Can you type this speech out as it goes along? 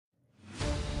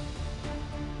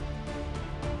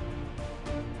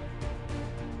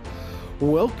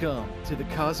Welcome to the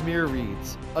Cosmere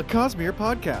Reads, a Cosmere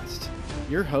podcast.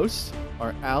 Your hosts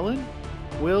are Alan,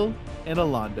 Will, and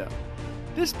Alonda.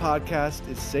 This podcast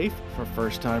is safe for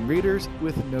first-time readers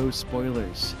with no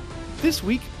spoilers. This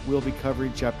week, we'll be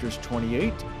covering chapters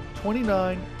 28,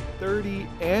 29, 30,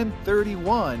 and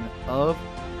 31 of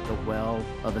The Well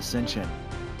of Ascension.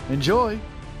 Enjoy!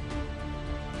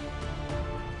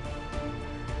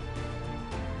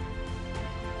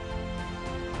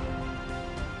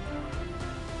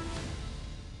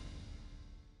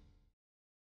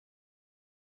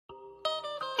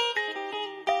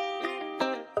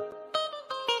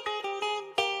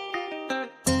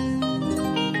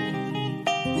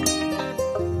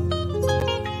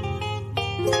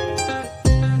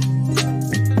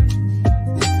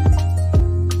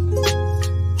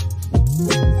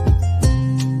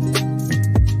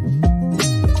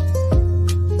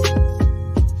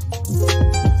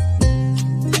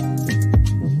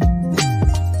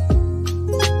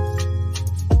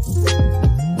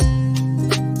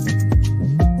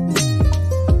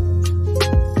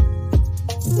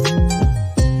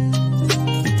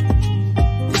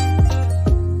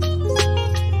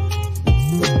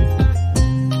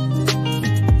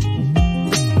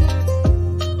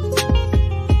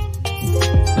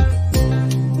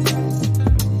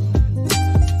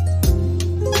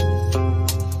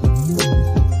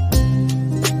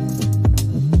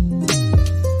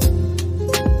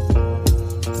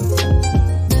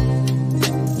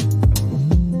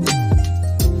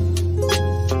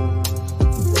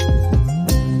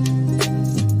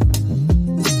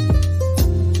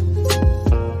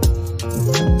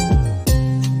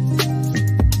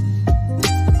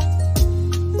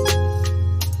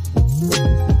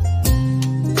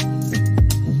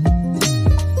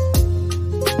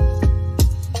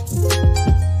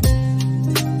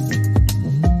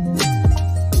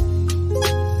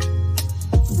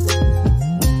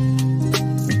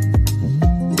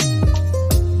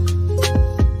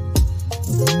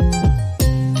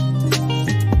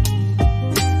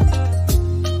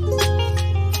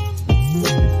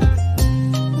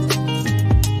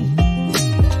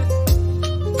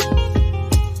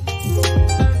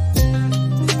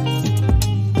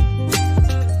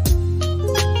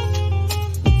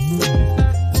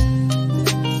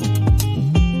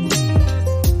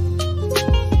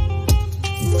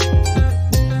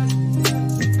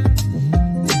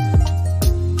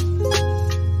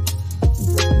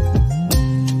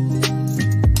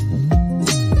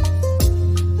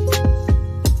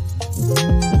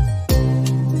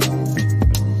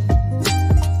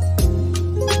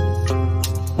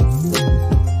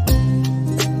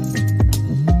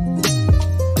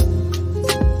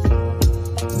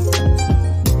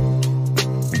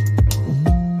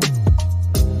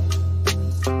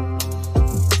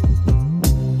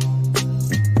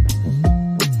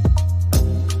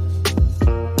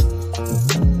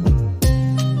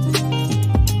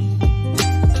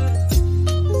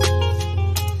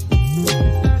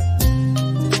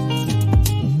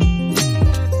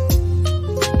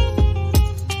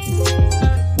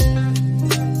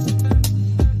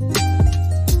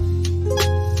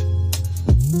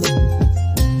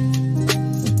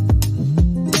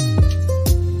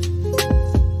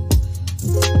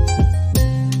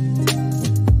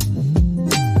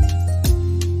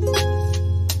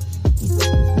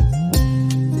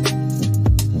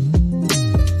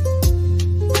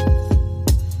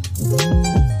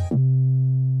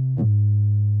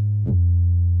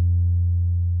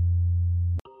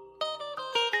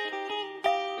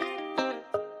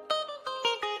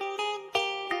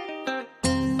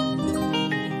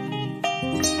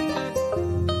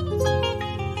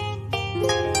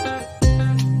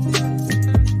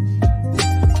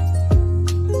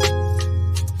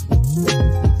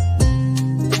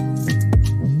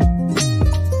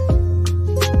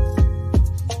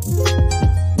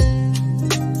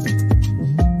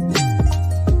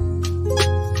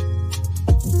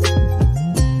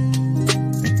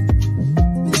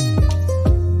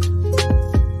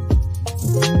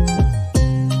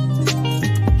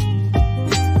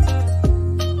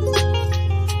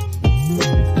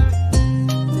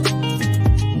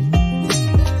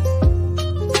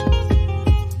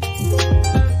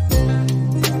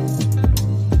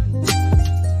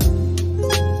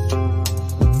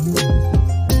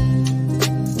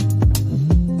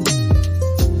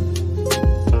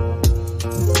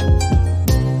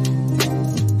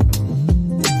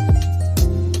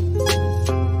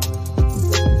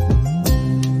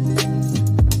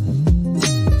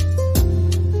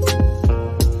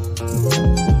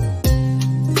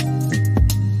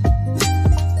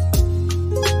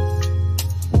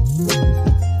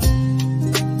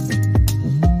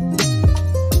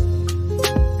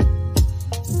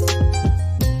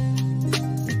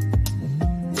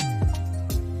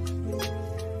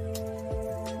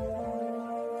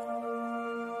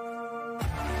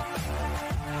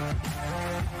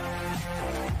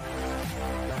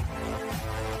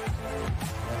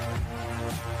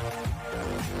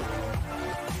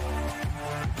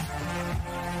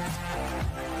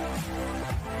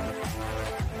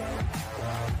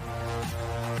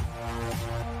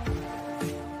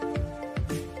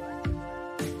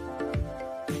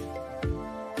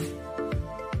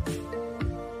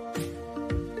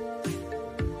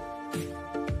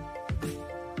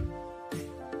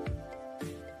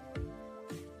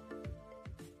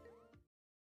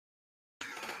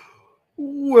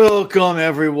 Welcome,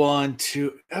 everyone,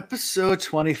 to episode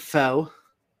 24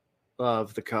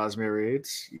 of the Cosmere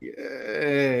Reads.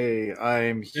 Yay!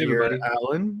 I'm Hey, here, everybody.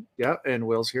 Alan. Yep, and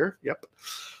Will's here. Yep.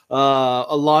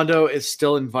 Alondo is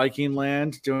still in Viking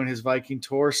land, doing his Viking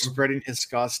tour, spreading his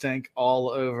Skostank all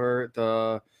over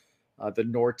the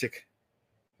Nordic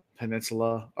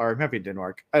peninsula, or maybe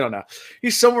Denmark. I don't know.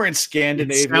 He's somewhere in It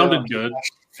Scandinavia, sounded good.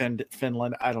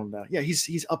 Finland. I don't know. Yeah,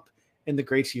 he's up in the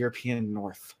great European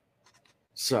north.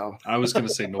 So I was going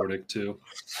to say Nordic too.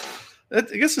 I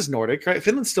guess it's Nordic, right?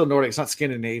 Finland's still Nordic. It's not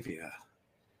Scandinavia.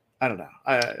 I don't know.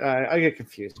 I get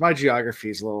confused. My geography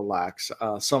is a little lax.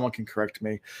 Someone can correct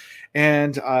me,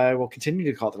 and I will continue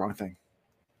to call it the wrong thing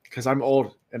because I'm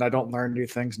old and I don't learn new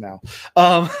things now.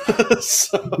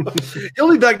 So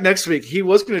he'll be back next week. He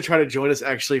was going to try to join us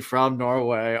actually from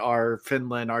Norway or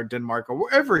Finland or Denmark or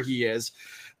wherever he is,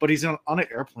 but he's on an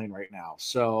airplane right now.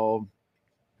 So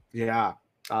yeah,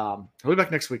 he'll be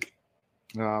back next week.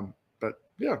 But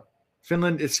yeah,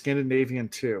 Finland is Scandinavian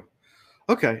too.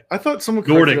 Okay, I thought someone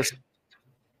corrected us.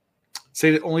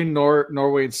 Say that only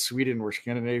Norway and Sweden were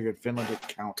Scandinavian. Finland didn't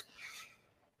count.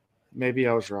 Maybe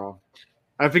I was wrong.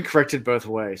 I've been corrected both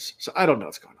ways, so I don't know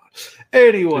what's going on.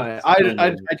 Anyway,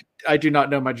 I do not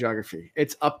know my geography.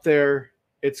 It's up there.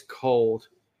 It's cold,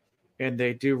 and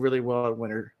they do really well at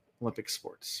Winter Olympic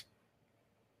sports.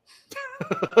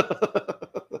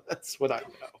 That's what I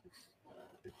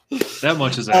know. That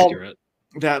much is accurate.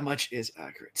 That much is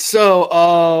accurate. So,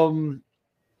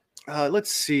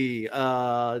 let's see.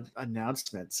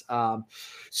 Announcements.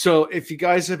 So if you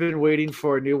guys have been waiting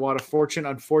for a new Wad of Fortune,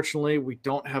 unfortunately, we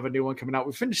don't have a new one coming out.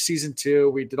 We finished season 2.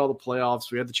 We did all the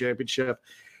playoffs. We had the championship.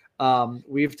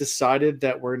 We've decided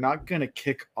that we're not going to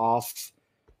kick off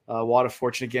Wad of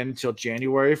Fortune again until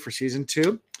January for season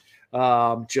 2.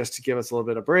 Just to give us a little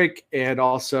bit of break. And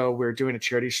also we're doing a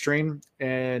charity stream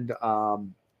and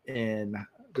in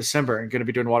December and going to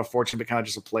be doing Wad of Fortune, but kind of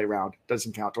just a play round.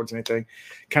 Doesn't count towards anything.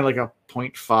 Kind of like a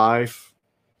 0.5,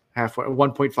 halfway,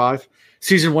 1.5,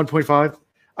 season 1.5.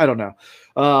 I don't know.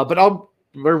 But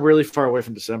we're really far away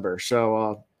from December.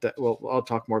 So I'll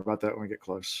talk more about that when we get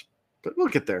close. But we'll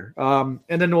get there. And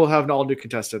then we'll have all new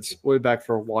contestants. We'll be back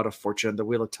for Wad of Fortune, the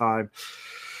Wheel of Time,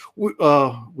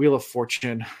 Wheel of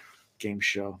Fortune game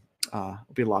show. It'll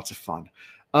be lots of fun.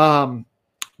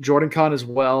 JordanCon as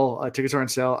well. Tickets are on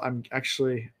sale. I'm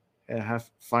actually have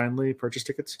finally purchased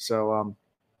tickets, so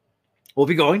we'll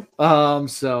be going.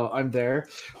 So I'm there.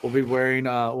 We'll be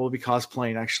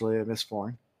cosplaying actually a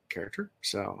Mistborn character.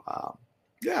 So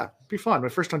yeah, it'll be fun. My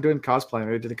first time doing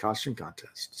cosplay. I did a costume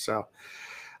contest, so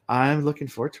I'm looking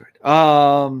forward to it.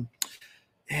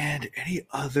 And any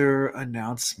other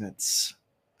announcements?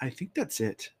 I think that's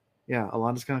it. Yeah,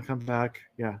 Alana's gonna come back.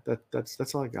 Yeah,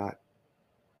 that's all I got.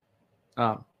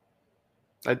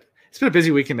 It's been a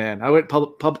busy weekend, man. I went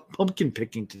pumpkin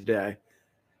picking today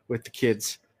with the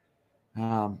kids.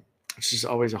 It's just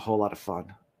always a whole lot of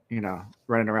fun,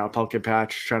 running around pumpkin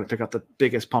patch trying to pick out the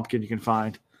biggest pumpkin you can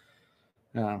find.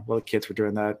 While the kids were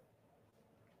doing that,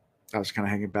 I was kind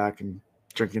of hanging back and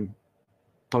drinking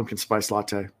pumpkin spice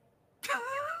latte.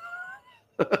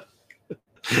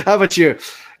 How about you?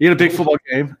 You had a big football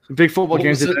game. Big football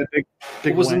games. Big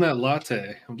what was in that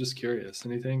latte? I'm just curious.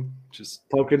 Anything? Just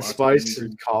pumpkin spice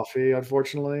and coffee,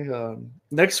 unfortunately.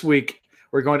 Next week,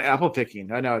 we're going apple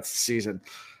picking. I know it's the season.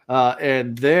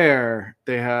 And there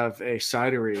they have a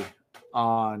cidery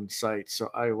on site. So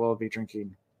I will be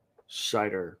drinking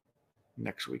cider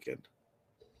next weekend.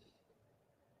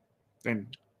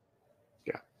 And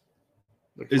yeah.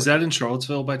 Is that in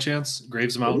Charlottesville by chance?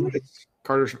 Graves Mountain? It's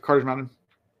Carter's Mountain.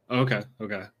 Okay.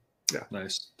 Yeah.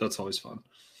 Nice. That's always fun.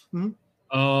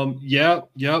 Mm-hmm.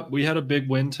 Yeah. We had a big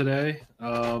win today.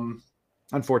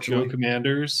 Unfortunately. Go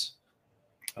Commanders.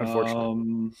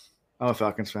 Unfortunately. I'm a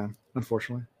Falcons fan,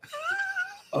 unfortunately.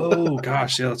 Oh,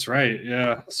 gosh. Yeah, that's right.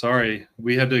 Yeah. Sorry.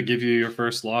 We had to give you your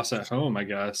first loss at home, I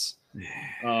guess.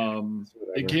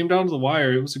 It came down to the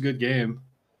wire. It was a good game.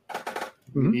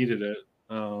 We needed it.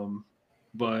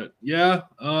 But yeah,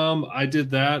 I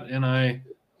did that, and I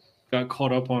got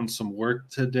caught up on some work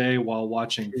today while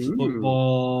watching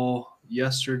football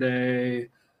yesterday.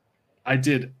 I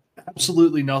did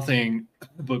absolutely nothing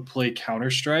but play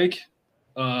Counter-Strike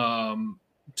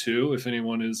 2, if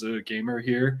anyone is a gamer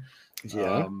here.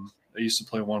 Yeah. I used to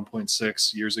play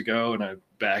 1.6 years ago, and I'm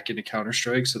back into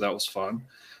Counter-Strike, so that was fun.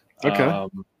 Okay.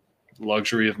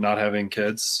 Luxury of not having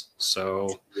kids.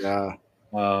 So yeah.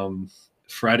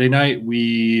 Friday night,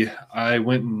 I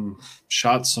went and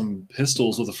shot some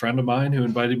pistols with a friend of mine who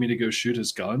invited me to go shoot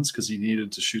his guns because he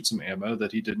needed to shoot some ammo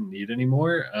that he didn't need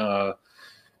anymore.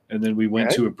 and then we went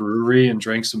to a brewery and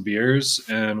drank some beers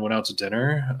and went out to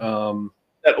dinner.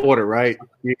 That order, right?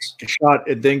 You shot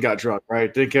and then got drunk,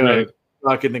 right? Then go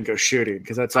drunk and then go shooting,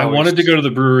 because that's. I wanted to go to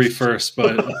the brewery first,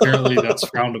 but apparently that's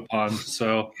frowned upon.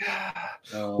 So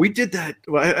we did that.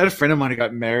 Well, I had a friend of mine who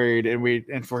got married,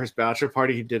 and for his bachelor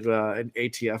party, he did an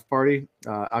ATF party,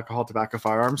 alcohol, tobacco,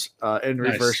 firearms, in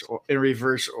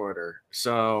reverse order.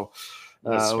 So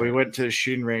we went to the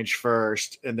shooting range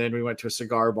first, and then we went to a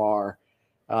cigar bar.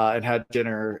 And had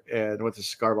dinner and went to a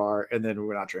cigar bar, and then we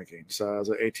went out drinking. So it was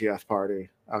an ATF party,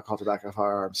 alcohol, tobacco,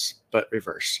 firearms, but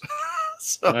reverse.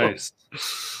 So, nice.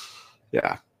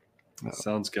 Yeah.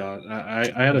 Sounds good.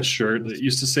 I had a shirt that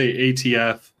used to say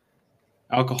ATF,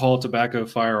 alcohol, tobacco,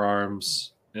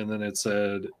 firearms, and then it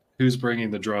said, "Who's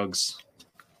bringing the drugs?"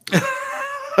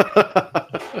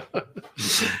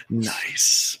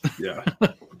 Nice. Yeah.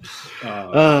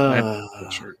 I had that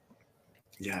shirt.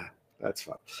 Yeah. That's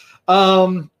fun.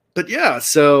 But yeah,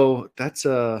 so that's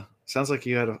sounds like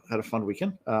you had a fun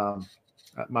weekend.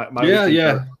 My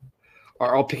weekend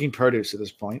are all picking produce at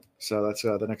this point, so that's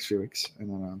the next few weeks,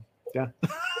 and then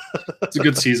it's a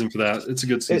good season for that. It's a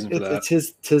good season for that.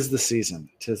 Tis the season.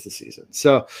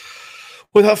 So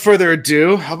without further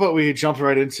ado, how about we jump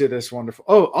right into this wonderful.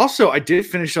 Oh, also I did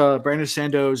finish Brandon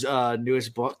Sando's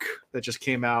newest book that just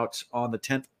came out on the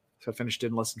 10th. So I finished it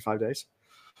in less than 5 days.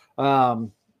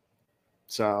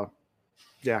 So,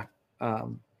 yeah, I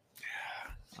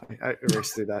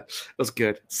erased through that. It was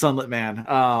good. Sunlit Man,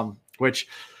 which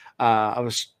I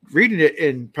was reading it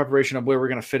in preparation of where we're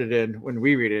going to fit it in when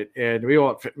we read it, and we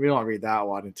won't read that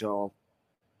one until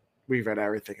we've read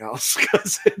everything else,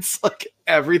 because it's like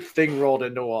everything rolled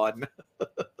into one.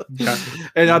 Yeah.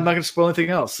 And I'm not going to spoil anything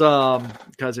else,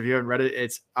 because if you haven't read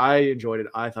it, I enjoyed it.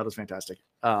 I thought it was fantastic.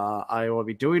 I will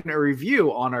be doing a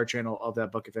review on our channel of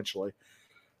that book eventually.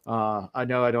 I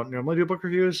know I don't normally do book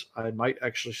reviews. I might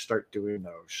actually start doing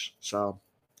those. So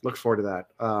look forward to that.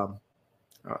 I'm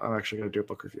actually going to do a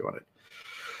book review on it.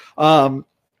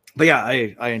 But yeah,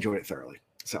 I enjoyed it thoroughly.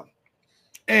 So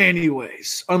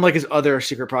anyways, unlike his other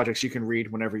secret projects you can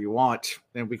read whenever you want,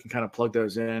 and we can kind of plug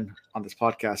those in on this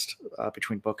podcast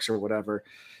between books or whatever.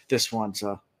 This one's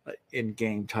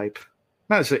in-game type.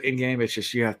 Not necessarily in-game. It's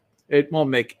just it won't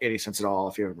make any sense at all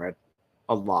if you haven't read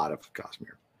a lot of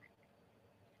Cosmere.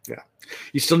 Yeah,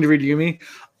 you still need to read Yumi.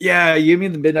 Yeah, Yumi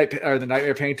and the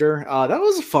Nightmare Painter. That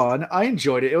was fun. I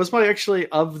enjoyed it. It was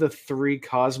of the 3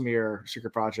 Cosmere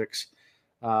secret projects.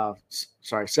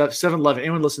 Sorry, 7-Eleven.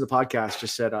 Anyone listening to the podcast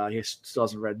just said he still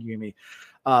hasn't read Yumi.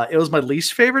 It was my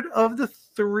least favorite of the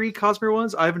 3 Cosmere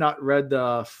ones. I have not read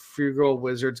the Frugal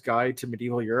Wizard's Guide to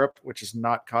Medieval Europe, which is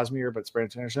not Cosmere, but it's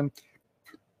Brandon Sanderson.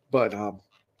 But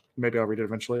maybe I'll read it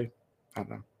eventually. I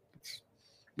don't know.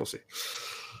 We'll see.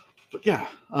 But yeah,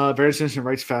 Brandon Sanderson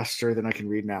writes faster than I can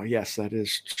read now. Yes, that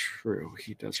is true.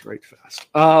 He does write fast.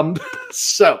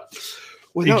 So,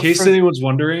 in case anyone's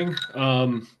wondering,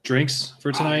 drinks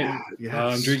for tonight. Yes.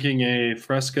 I'm drinking a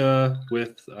Fresca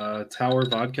with Tower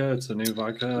vodka. It's a new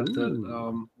vodka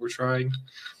that we're trying.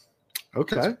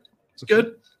 Okay, it's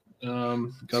good.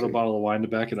 Got a bottle of wine to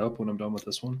back it up when I'm done with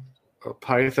this one.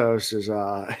 Pythos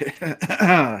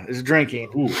is drinking.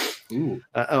 Ooh.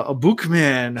 A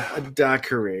Bookman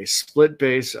daiquiri, split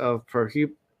base of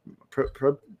Probitas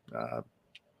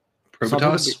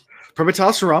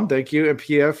rum. Thank you, and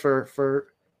Pierre for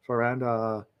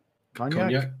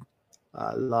cognac,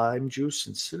 lime juice,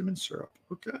 and cinnamon syrup.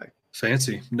 Okay,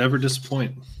 fancy. Never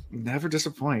disappoint.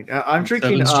 I'm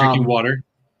drinking drinking water.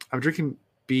 I'm drinking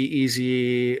Be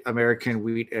Easy American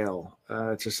Wheat Ale.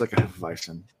 It's just like a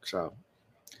Hefeweizen. So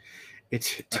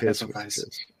it's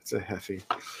a Hefe.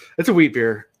 It's a wheat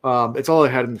beer. It's all I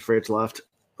had in the fridge left.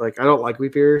 Like, I don't like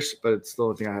wheat beers, but it's the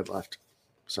only thing I had left.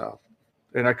 So,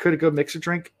 and I could go mix a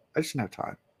drink. I just didn't have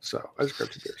time. So I just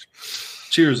grabbed 2 beers.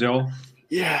 Cheers, y'all.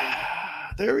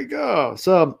 Yeah, there we go.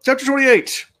 So chapter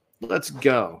 28. Let's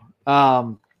go.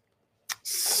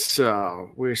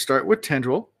 So we start with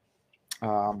Tendril.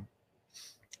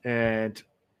 And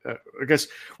I guess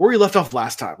where we left off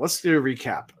last time, let's do a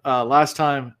recap. Last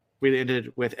time we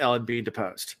ended with Elend being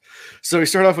deposed. So we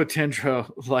start off with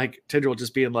Tendril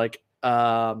just being like,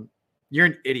 you're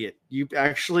an idiot.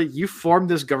 You formed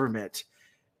this government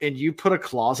and you put a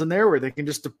clause in there where they can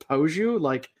just depose you.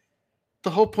 Like, the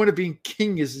whole point of being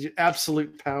king is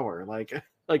absolute power. Like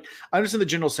I understand the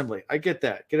General Assembly. I get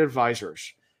that. Get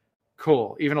advisors.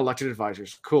 Cool. Even elected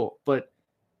advisors. Cool. But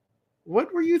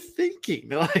what were you thinking?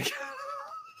 Like,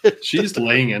 she's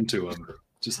laying into him.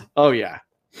 Just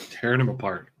tearing him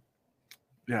apart.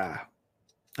 Yeah.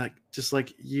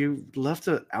 Like you left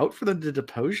it out for them to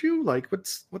depose you? Like, what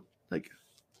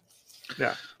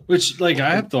Yeah. Which, like,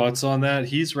 I have thoughts on that.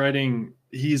 He's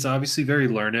obviously very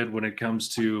learned when it comes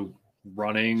to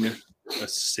running a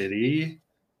city,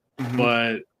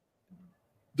 but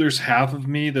there's half of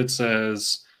me that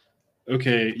says,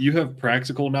 okay, you have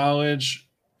practical knowledge,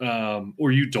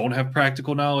 or you don't have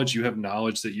practical knowledge. You have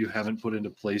knowledge that you haven't put into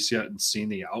place yet and seen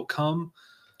the outcome.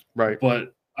 Right.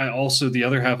 But I also, the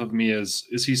other half of me is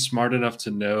he smart enough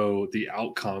to know the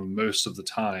outcome most of the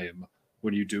time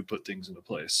when you do put things into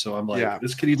place? So I'm like,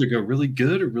 this could either go really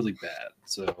good or really bad.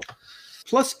 So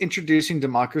plus introducing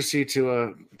democracy to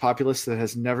a populace that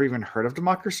has never even heard of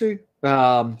democracy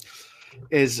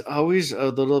is always a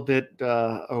little bit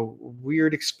a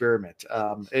weird experiment.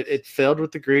 It failed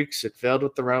with the Greeks. It failed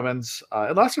with the Romans.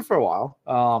 It lasted for a while,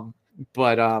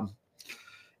 but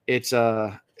it's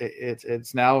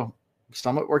now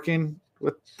somewhat working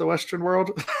with the Western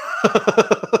world.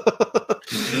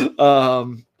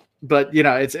 But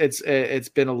it's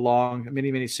been a long,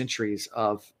 many centuries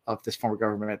of this form of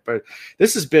government. But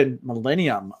this has been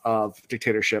millennium of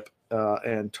dictatorship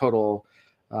and total,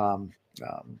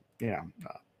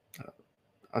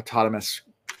 autonomous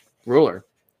ruler,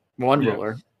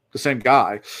 ruler, the same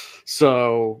guy.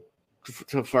 So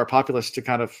for our populace to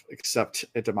kind of accept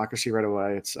a democracy right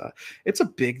away, it's a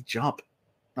big jump.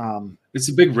 It's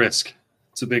a big risk.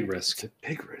 It's a big risk.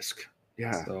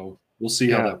 Yeah. So we'll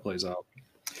see how that plays out.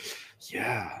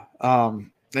 Yeah.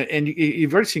 And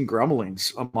you've already seen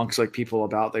grumblings amongst like people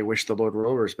about they wish the Lord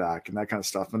Rulers back and that kind of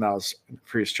stuff. And that was in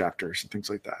previous chapters and things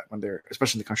like that when they're,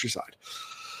 especially in the countryside.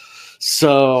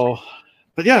 So,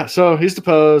 but yeah, so he's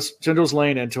deposed. Jindal's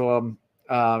laying into him.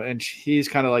 And he's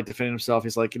kind of like defending himself.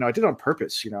 He's like, I did it on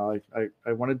purpose. I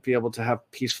wanted to be able to have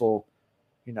peaceful,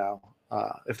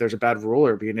 if there's a bad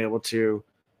ruler, being able to,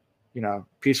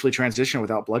 peacefully transition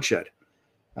without bloodshed,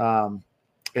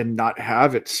 and not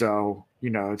have it. So,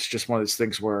 it's just one of those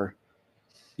things where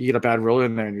you get a bad ruler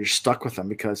in there and you're stuck with them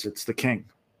because it's the king.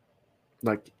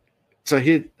 Like, so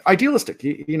he idealistic,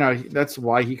 that's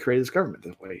why he created his government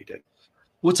the way he did.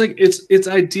 Well, it's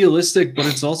idealistic, but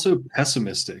it's also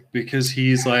pessimistic because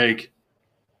he's like,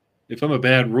 if I'm a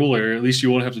bad ruler, at least you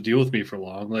won't have to deal with me for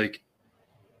long. Like,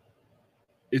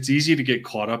 it's easy to get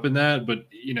caught up in that, but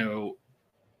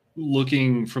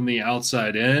looking from the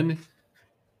outside in,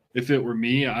 if it were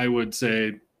me, I would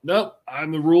say, nope,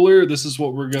 I'm the ruler. This is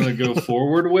what we're going to go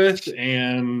forward with.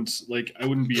 And like, I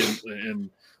wouldn't be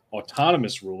an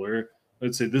autonomous ruler.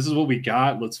 I'd say, this is what we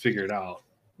got. Let's figure it out.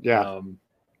 Yeah.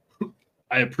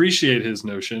 I appreciate his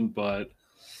notion, but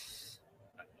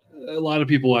a lot of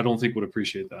people I don't think would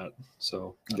appreciate that.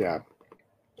 So, yeah.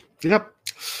 Yep.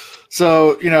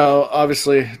 So,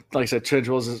 obviously, like I said,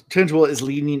 Tindril is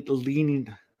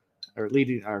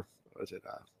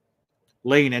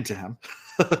laying into him,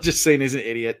 just saying he's an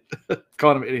idiot,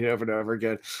 calling him an idiot over and over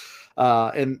again.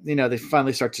 And they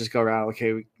finally start to just go around.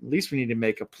 Okay, at least we need to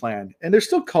make a plan. And they're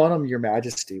still calling him Your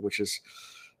Majesty, which is,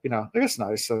 I guess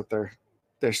nice that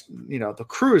there's the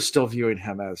crew is still viewing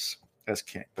him as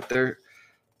king, but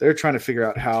they're trying to figure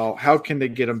out how can they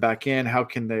get him back in? How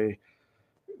can they,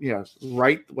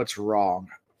 right what's wrong,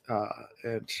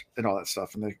 and all that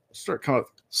stuff. And they start coming up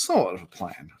with somewhat of a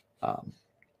plan.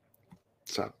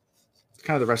 So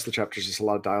kind of the rest of the chapter is just a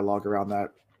lot of dialogue around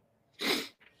that.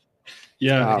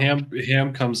 Yeah,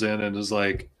 Ham comes in and is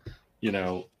like,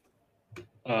 so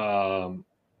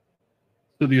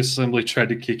the assembly tried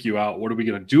to kick you out. What are we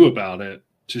going to do about it?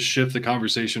 To shift the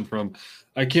conversation from,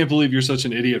 I can't believe you're such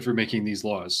an idiot for making these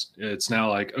laws. It's now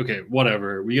like, okay,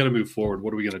 whatever. We got to move forward.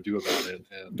 What are we going to do about it?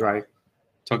 And right.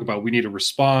 Talk about, we need a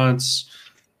response.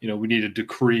 We need a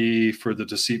decree for the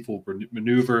deceitful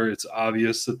maneuver. It's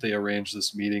obvious that they arranged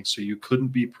this meeting so you couldn't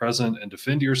be present and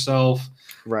defend yourself.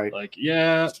 Right. Like,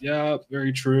 yeah,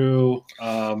 very true.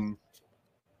 And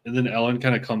then Elend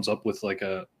kind of comes up with like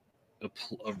a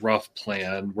rough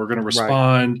plan. We're going to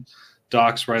respond. Right.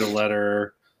 Docs write a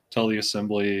letter, tell the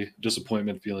assembly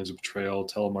disappointment, feelings of betrayal,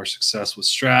 tell them our success with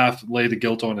Straff, lay the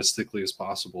guilt on as thickly as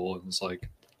possible. And it's like,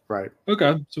 right.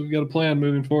 Okay, so we've got a plan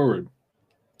moving forward.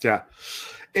 Yeah.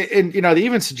 And they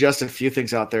even suggest a few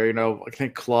things out there. I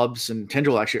think clubs and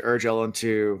Tindril actually urge Elend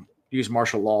to use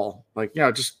martial law. Like,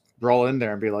 just roll in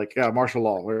there and be like, yeah, martial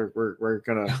law. We're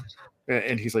gonna.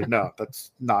 And he's like, no,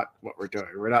 that's not what we're doing.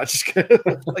 We're not just gonna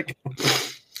like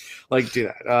do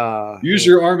that. Use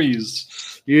your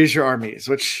armies. Use your armies,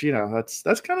 which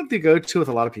that's kind of the go-to with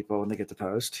a lot of people when they get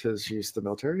deposed, is use the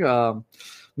military.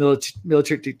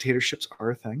 Military dictatorships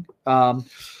are a thing.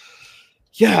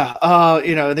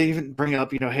 They even bring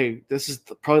up, hey, this is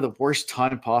probably the worst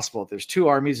time possible. There's 2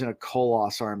 armies and a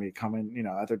Koloss army coming,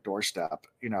 at their doorstep,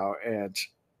 and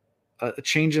a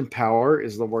change in power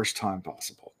is the worst time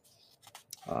possible.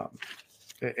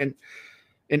 And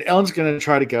Elend's going to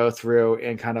try to go through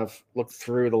and kind of look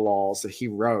through the laws that he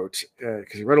wrote,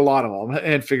 because he wrote a lot of them,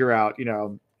 and figure out,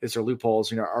 is there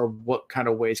loopholes, or what kind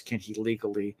of ways can he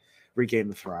legally regain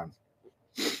the throne.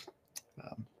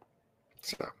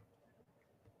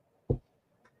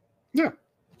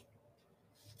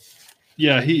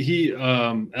 Yeah, he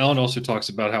Elend also talks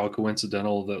about how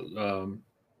coincidental that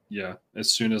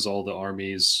as soon as all the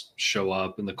armies show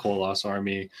up in the Koloss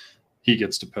army, he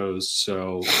gets deposed.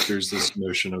 So there's this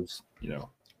notion of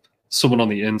someone on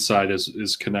the inside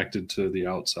is connected to the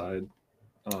outside,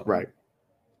 right?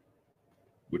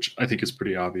 Which I think is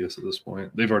pretty obvious at this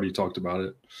point. They've already talked about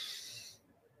it.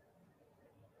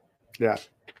 Yeah.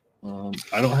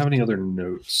 I don't have any other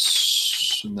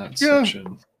notes in that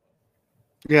section.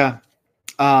 Yeah.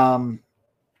 I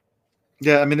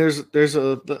mean, there's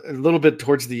a little bit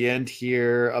towards the end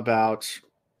here about,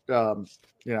 we're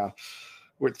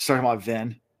talking about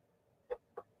Vin.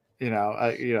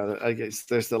 I guess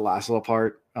there's the last little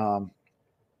part.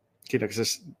 Because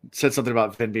it said something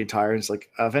about Vin being tired. It's like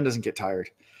Vin doesn't get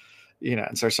tired,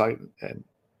 and starts talking and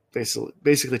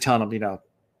basically telling him,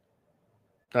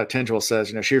 Tendril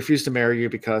says, she refused to marry you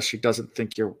because she doesn't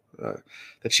think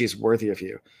that she's worthy of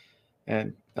you.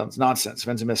 And that's nonsense.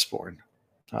 Vin's a mistborn.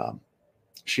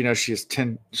 She knows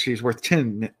she's worth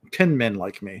 10 men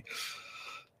like me.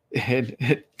 And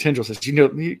Tendril says,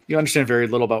 you understand very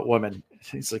little about women.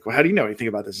 He's like, well, how do you know anything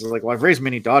about this? He's like, well, I've raised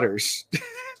many daughters.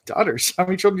 Daughters? How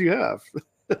many children do you have?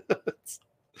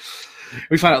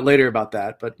 We find out later about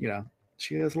that, but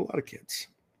she has a lot of kids.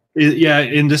 Yeah,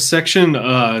 in this section,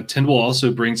 Tendril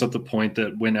also brings up the point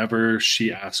that whenever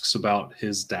she asks about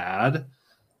his dad,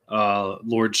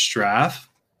 Lord Straff,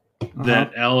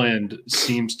 that Elend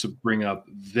seems to bring up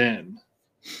Vin,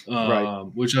 right.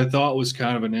 Which I thought was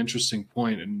kind of an interesting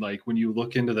point. And like when you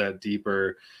look into that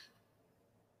deeper,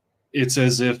 it's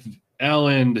as if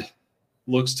Elend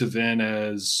looks to Vin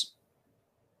as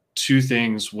two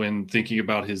things when thinking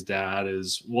about his dad.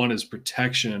 Is one is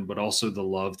protection, but also the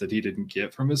love that he didn't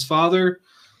get from his father.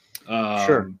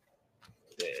 Sure.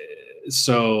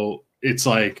 So it's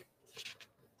like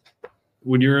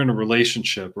when you're in a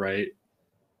relationship, right?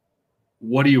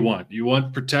 What do you want? You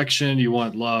want protection, you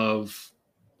want love,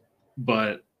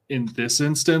 but in this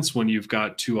instance, when you've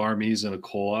got two armies and a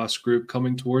Koloss group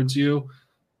coming towards you,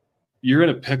 you're in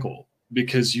a pickle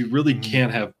because you really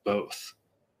can't have both.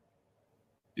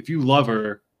 If you love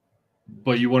her,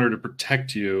 but you want her to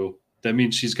protect you, that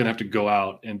means she's going to have to go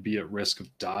out and be at risk of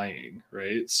dying,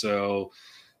 right? So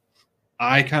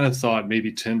I kind of thought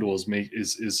maybe Tendril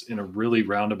is in a really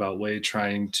roundabout way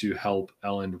trying to help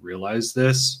Elend realize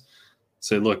this.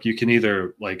 Say, look, you can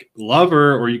either like love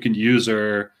her or you can use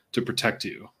her to protect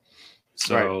you.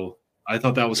 So I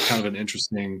thought that was kind of an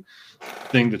interesting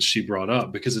thing that she brought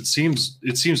up, because it seems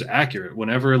accurate.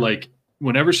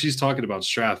 Whenever she's talking about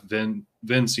Straff,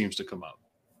 Vin seems to come up.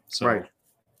 So I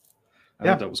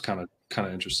thought that was kind of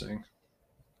interesting.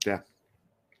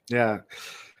 Yeah,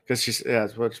 because she's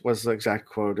what's the exact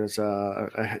quote? Is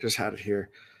I just had it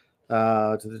here.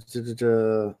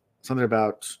 Something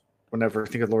about whenever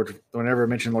I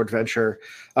mention Lord Venture.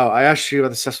 Oh, I asked you about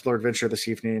the success of Lord Venture this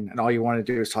evening, and all you want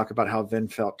to do is talk about how Vin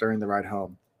felt during the ride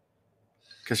home,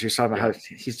 because you're talking about how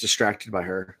he's distracted by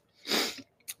her,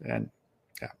 and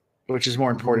which is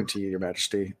more important to you, Your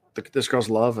Majesty? This girl's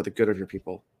love or the good of your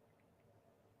people?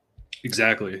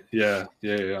 Exactly. Yeah.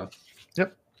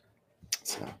 Yep.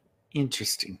 So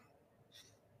interesting.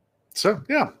 So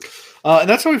and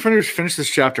that's how we finish this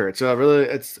chapter. It's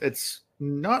it's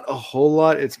not a whole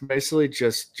lot. It's basically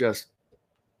just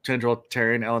Tendril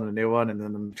tearing Elend a new one, and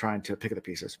then them trying to pick up the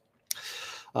pieces.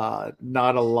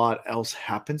 Not a lot else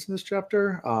happens in this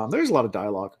chapter. There's a lot of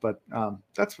dialogue, but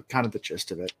that's kind of the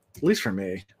gist of it, at least for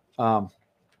me.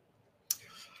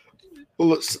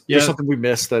 There's something we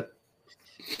missed that.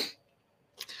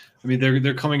 I mean,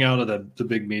 they're coming out of the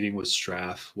big meeting with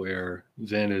Straff, where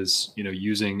Vin is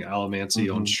using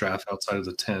allomancy on Straff outside of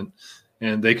the tent,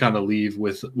 and they kind of leave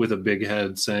with a big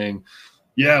head saying,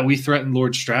 "Yeah, we threatened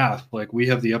Lord Straff. Like, we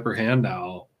have the upper hand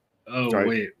now. Oh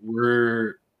wait,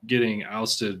 we're getting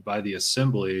ousted by the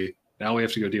assembly. Now we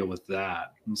have to go deal with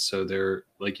that." And so they're,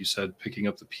 like you said, picking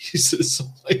up the pieces.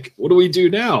 Like, what do we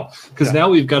do now? Because now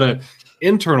we've got an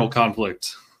internal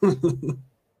conflict.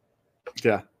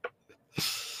 Yeah,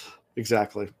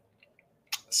 exactly.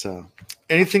 So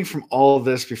anything from all of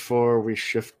this before we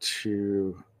shift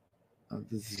to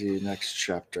the next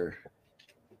chapter?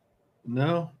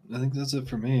 No, I think that's it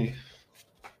for me.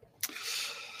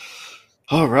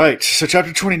 All right. So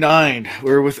chapter 29,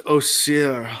 we're with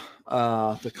Osir,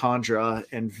 the Khandra,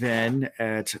 and Vin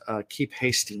at Keep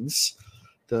Hastings.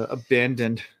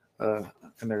 abandoned, and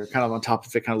they're kind of on top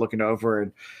of it, kind of looking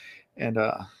over, and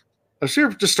Ashir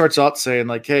just starts out saying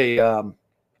like, "Hey,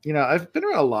 I've been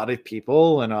around a lot of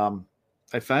people, and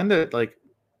I find that like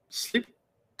sleep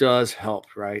does help,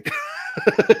 right?"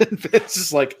 It's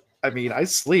just like, I mean, I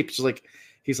sleep.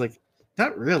 He's like,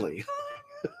 not really.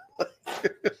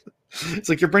 It's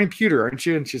like, you're burning pewter, aren't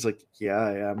you? And she's like, yeah,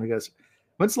 I am. And he goes,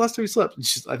 when's the last time you slept? And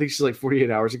I think she's like 48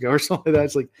 hours ago or something like that.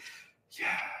 It's like,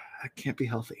 yeah, that can't be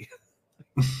healthy.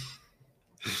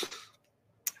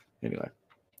 Anyway,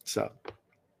 so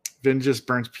Vin just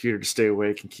burns pewter to stay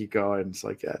awake and keep going. It's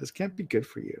like, yeah, this can't be good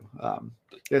for you.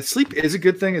 Sleep is a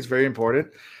good thing. It's very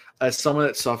important. As someone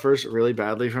that suffers really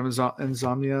badly from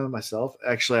insomnia myself,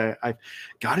 actually, I've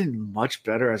gotten much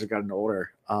better as I've gotten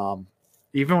older.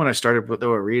 Even when I started with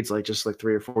reads, like just like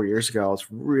 3 or 4 years ago, I was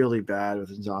really bad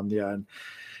with insomnia, and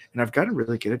I've gotten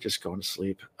really good at just going to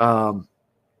sleep.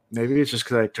 Maybe it's just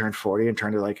because I turned 40 and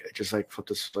turned to like just like flip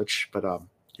the switch, but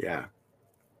yeah.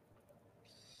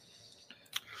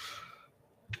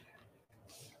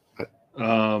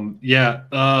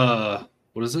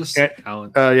 What is this? Alan.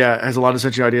 Yeah, has a lot of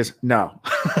essential ideas. No,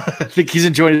 I think he's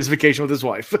enjoying his vacation with his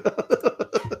wife.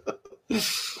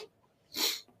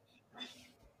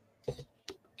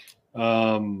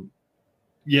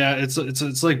 Yeah,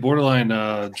 it's like borderline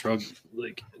drug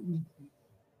like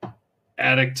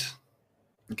addict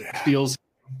feels.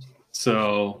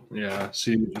 So yeah,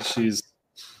 she's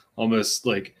almost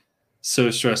like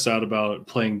so stressed out about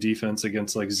playing defense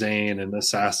against like Zane and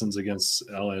assassins against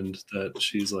Elend that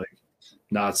she's like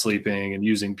not sleeping and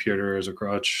using pewter as a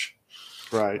crutch.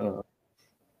 Right.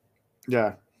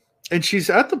 Yeah. And she's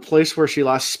at the place where she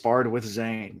last sparred with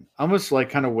Zane, almost like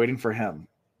kind of waiting for him.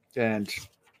 And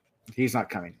he's not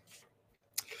coming.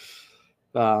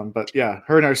 But yeah,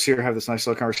 her and Arcere have this nice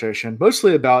little conversation,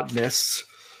 mostly about mists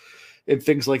and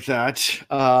things like that.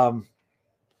 And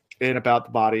about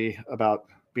the body, about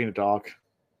being a dog,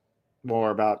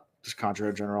 more about just Conjure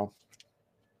in general.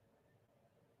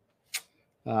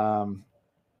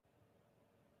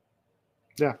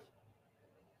 Yeah.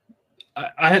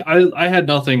 I had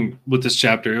nothing with this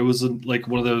chapter. It was like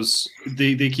one of those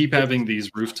they keep having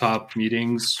these rooftop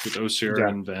meetings with Osir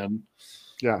and Ven.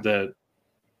 Yeah. That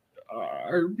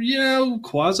are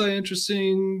quasi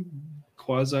interesting,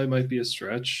 quasi might be a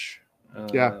stretch. I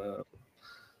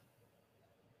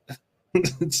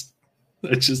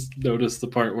just noticed the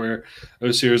part where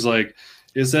Osir's like,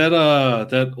 is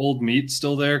that old meat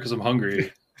still there? Because I'm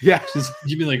hungry. Yeah.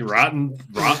 You mean like rotten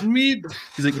meat?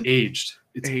 He's like, aged.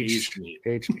 It's aged meat.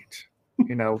 Aged meat.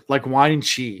 Like wine and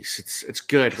cheese. It's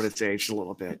good, but it's aged a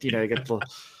little bit. You get the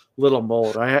little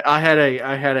mold. I had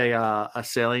a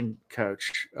sailing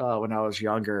coach when I was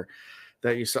younger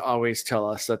that used to always tell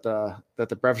us that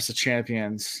the breakfast of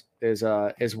champions is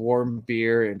warm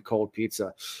beer and cold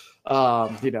pizza.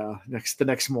 The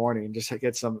next morning, just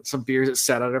get some beers that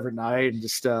sat out overnight and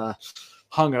just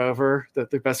hungover.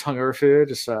 The best hungover food.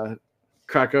 Just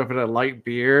crack open a light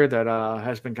beer that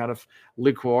has been kind of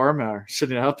lukewarm or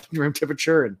sitting up in room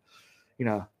temperature, and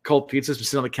cold pizza's been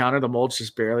sitting on the counter. The mold's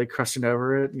just barely crusting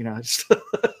over it.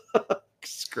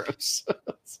 It's gross.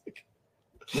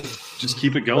 Just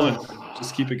keep it going.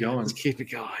 Just keep it going. Just keep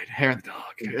it going. Hair of the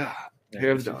dog. Yeah.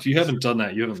 Hair of the dog. If you haven't done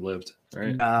that, you haven't lived,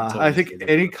 right? I think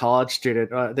any college student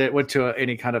that went to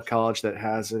any kind of college that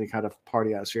has any kind of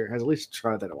party atmosphere has at least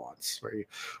tried that once. Where you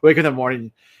wake up in the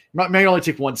morning, you may only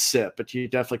take one sip, but you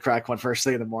definitely crack one first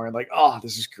thing in the morning. Like, oh,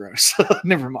 this is gross.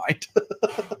 Never mind.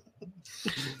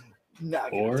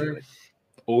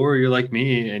 Or you're like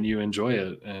me and you enjoy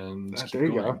it and there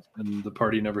you go. And the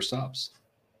party never stops.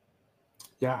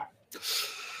 Yeah.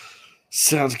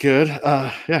 Sounds good.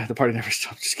 The party never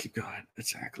stops. Just keep going.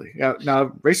 Exactly. Yeah.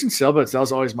 Now, racing sailboats, that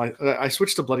was always I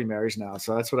switched to Bloody Marys now.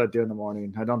 So that's what I do in the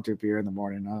morning. I don't do beer in the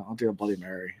morning. I'll do a Bloody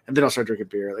Mary. And then I'll start drinking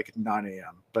beer like at 9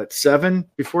 a.m. But 7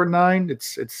 before 9,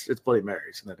 it's Bloody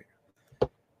Marys. And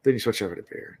then you switch over to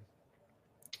beer.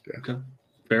 Yeah. Okay.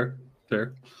 Fair.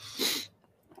 Get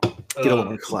a little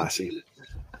more classy.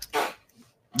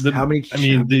 The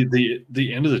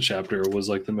end of the chapter was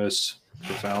like the most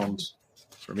profound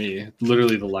for me.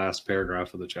 Literally the last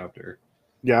paragraph of the chapter.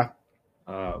 Yeah.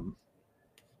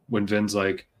 When Vin's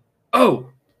like, oh,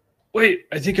 wait,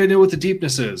 I think I know what the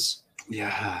deepness is.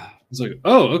 Yeah. It's like,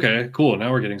 oh, okay, cool.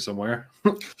 Now we're getting somewhere.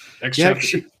 Next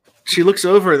chapter. She looks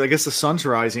over, I guess the sun's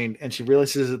rising, and she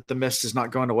realizes that the mist is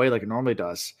not going away like it normally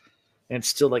does. And it's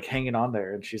still like hanging on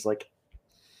there. And she's like,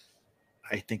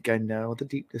 I think I know what the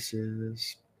deepness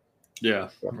is. Yeah,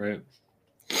 right.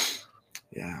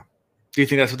 Yeah. Do you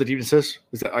think that's what the deepness is?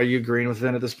 Are you agreeing with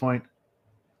Vin at this point?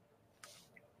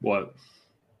 What?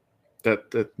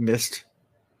 That mist?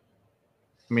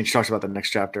 I mean, she talks about the next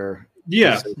chapter.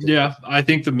 Yeah, yeah. I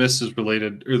think the mist is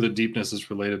related, or the deepness is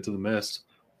related to the mist.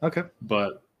 Okay.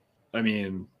 But, I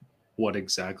mean, what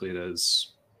exactly it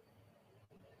is,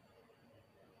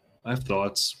 I have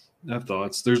thoughts.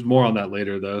 There's more on that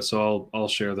later, though, so I'll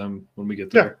share them when we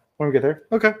get there. Yeah, when we get there.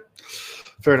 Okay.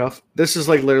 Fair enough. This is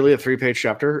like literally a 3-page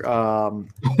chapter,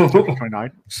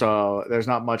 29. So there's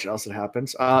not much else that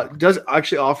happens. Does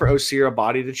actually offer Osir a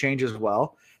body to change as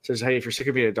well. Says, hey, if you're sick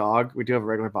of being a dog, we do have a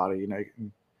regular body. You know,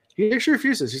 he actually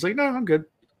refuses. He's like, no, I'm good.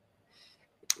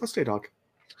 I'll stay a dog.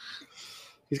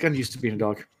 He's gotten used to being a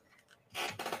dog.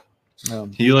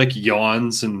 He like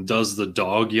yawns and does the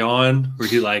dog yawn, where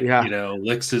he like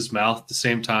licks his mouth at the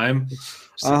same time.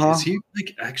 Like, is he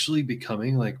like actually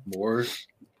becoming like more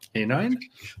canine?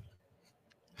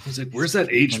 He's like, where's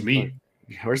that aged meat?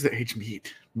 Where's the aged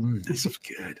meat? This is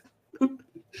good.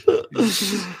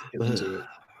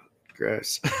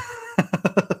 Gross.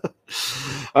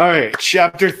 All right,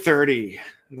 chapter 30.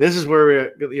 This is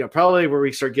where we, probably where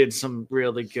we start getting some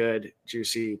really good,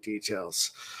 juicy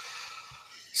details.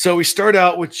 So we start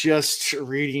out with just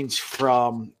readings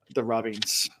from the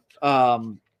rubbings.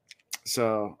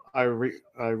 So I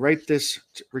write this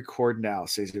to record now,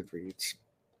 Sazed reads.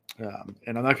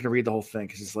 And I'm not going to read the whole thing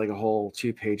because it's like a whole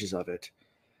 2 pages of it.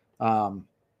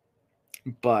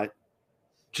 But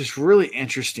just really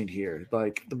interesting here.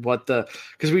 Like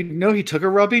because we know he took a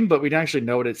rubbing, but we didn't actually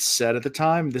know what it said at the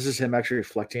time. This is him actually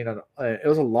reflecting on it.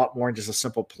 Was a lot more than just a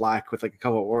simple plaque with like a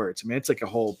couple of words. I mean, it's like a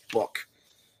whole book.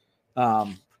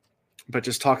 But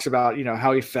just talks about,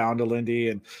 how he found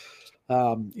Elend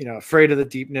and, afraid of the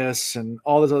deepness and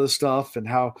all this other stuff, and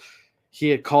how he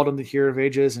had called him the Hero of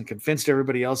Ages and convinced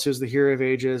everybody else he was the Hero of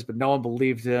Ages, but no one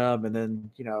believed him. And then,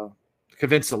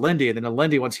 convinced Elend. And then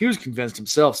Elend, once he was convinced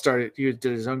himself, he did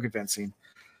his own convincing,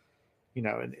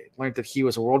 and learned that he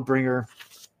was a world bringer.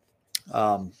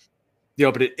 But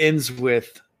it ends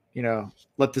with,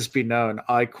 let this be known.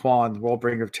 I, Quan, the world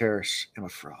bringer of Terrace, am a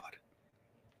fraud.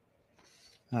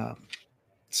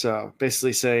 So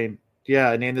basically saying,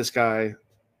 I named this guy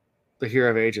the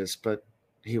Hero of Ages, but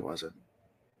he wasn't.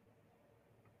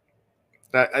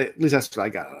 At least that's what I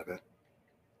got out of it.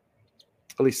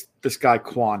 At least this guy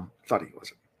Quan thought he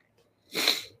wasn't.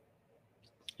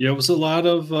 Yeah, it was a lot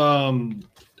of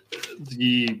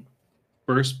the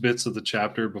first bits of the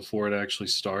chapter before it actually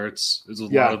starts. Is a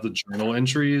lot of the journal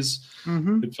entries.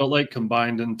 Mm-hmm. It felt like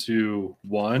combined into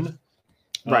one.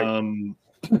 Right.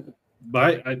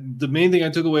 But the main thing I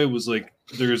took away was like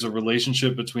there's a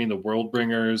relationship between the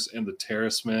Worldbringers and the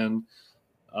Terracemen.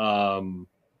 That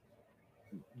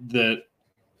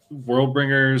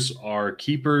Worldbringers are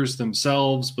keepers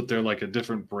themselves, but they're like a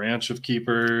different branch of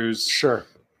keepers. Sure.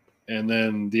 And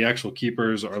then the actual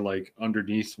keepers are like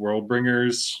underneath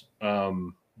Worldbringers,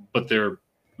 but they're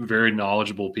very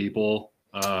knowledgeable people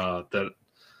that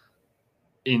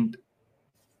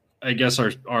I guess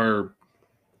are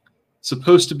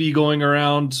supposed to be going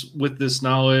around with this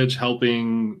knowledge,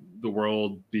 helping the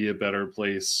world be a better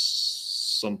place,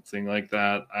 something like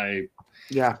that. I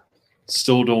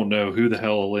still don't know who the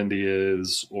hell Elend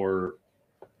is or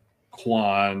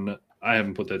Quan. I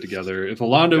haven't put that together. If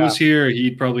Alando was here,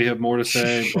 he'd probably have more to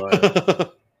say.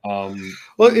 But well,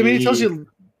 I mean, it tells you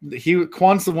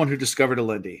Quan's the one who discovered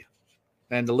Elend,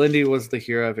 and Elend was the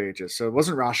Hero of Ages. So it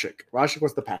wasn't Rashik. Rashik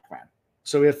was the Pac-Man.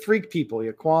 So we have 3 people: you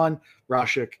have Quan,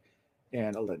 Rashik,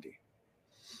 and Elend.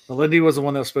 Elend was the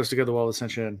one that was supposed to go to the Well of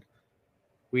Ascension.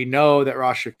 We know that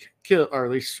Rashik killed, or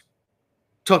at least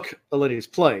took Elend's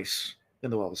place in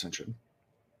the Well of Ascension.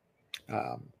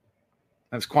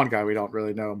 And this Quan guy, we don't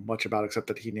really know much about except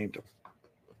that he named him.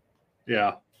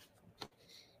 Yeah.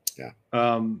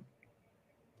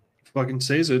 Fucking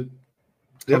Sazed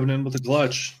coming in with a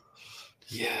clutch.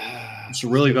 Yeah. It's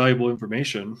really valuable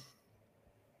information.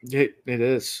 It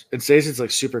is. And Sazed's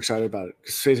like super excited about it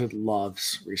because Sazed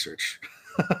loves research.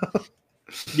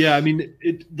 Yeah, I mean,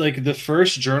 it like the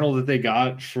first journal that they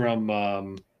got from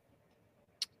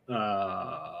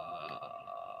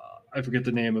I forget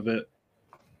the name of it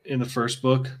in the first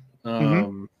book.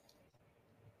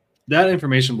 That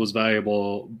information was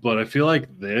valuable, but I feel like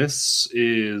this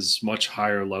is much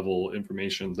higher level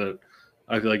information that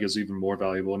I feel like is even more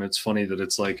valuable. And it's funny that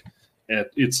it's like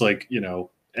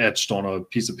etched on a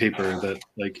piece of paper that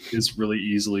like is really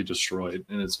easily destroyed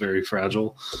and it's very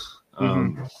fragile.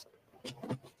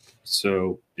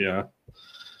 So I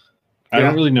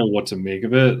don't really know what to make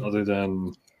of it other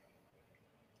than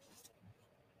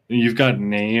you've got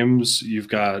names, you've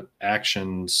got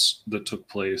actions that took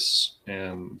place,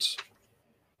 and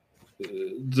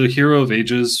the Hero of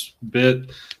Ages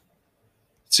bit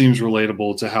seems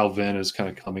relatable to how Vin is kind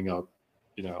of coming up,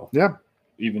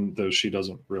 even though she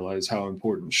doesn't realize how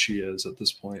important she is at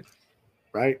this point.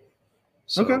 Right.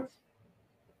 So, okay.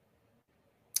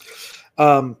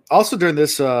 Also during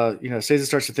this, Sazed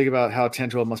starts to think about how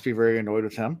Tendril must be very annoyed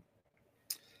with him.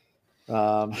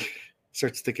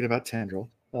 Starts thinking about Tendril.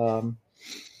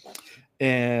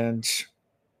 And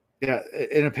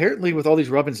apparently with all these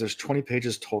rubbings, there's 20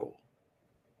 pages total,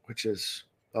 which is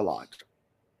a lot,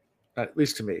 at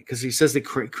least to me, because he says they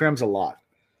crams a lot.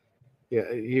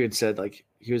 Yeah, he even said like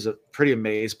he was pretty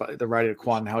amazed by the writing of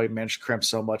Quan and how he managed to cram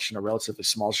so much in a relatively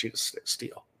small sheet of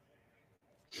steel.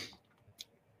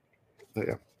 But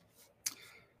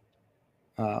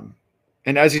yeah.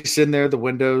 And as he's sitting there, the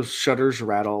window shutters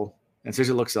rattle, and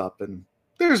Caesar looks up, and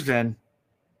there's Vin.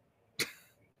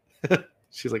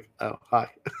 She's like, "Oh, hi."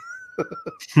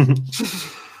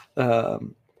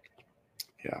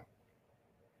 Yeah.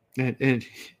 And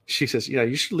she says, "Yeah,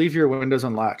 you should leave your windows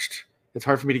unlatched. It's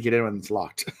hard for me to get in when it's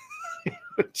locked."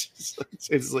 It's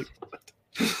like, what?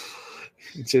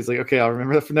 And she's like, "Okay, I'll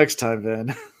remember that for next time,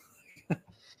 Vin."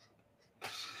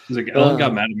 He's like, Elend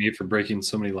got mad at me for breaking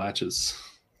so many latches.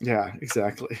 Yeah,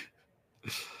 exactly.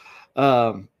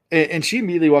 And she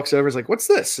immediately walks over, is like, "What's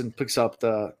this?" and picks up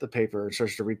the paper and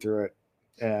starts to read through it.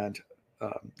 And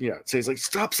so he's like,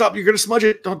 "Stop! You're gonna smudge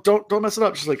it. Don't mess it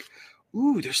up." She's like,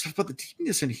 "Ooh, there's stuff about the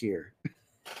deepness in here."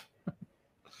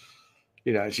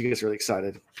 She gets really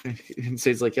excited. And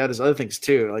Sade's like, "Yeah, there's other things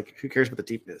too. Like, who cares about the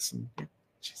deepness?" And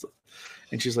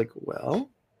she's like, "Well,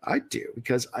 I do,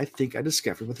 because I think I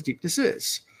discovered what the deepness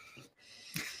is."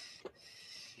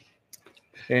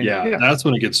 And that's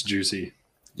when it gets juicy.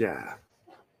 Yeah.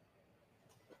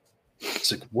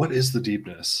 It's like, what is the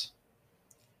deepness?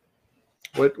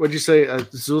 What'd you say?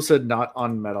 Zul said not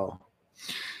on metal.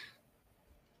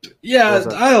 Yeah,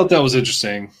 I thought that was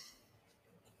interesting.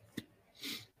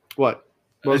 What?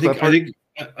 I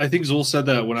think Zul said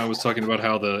that when I was talking about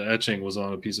how the etching was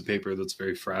on a piece of paper that's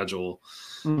very fragile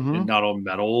and not on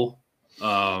metal.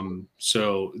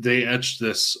 So they etched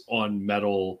this on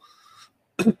metal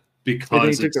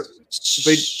because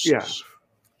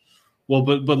well,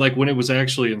 but like when it was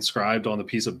actually inscribed on the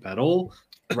piece of metal,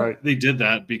 right? They did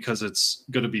that because it's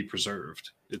going to be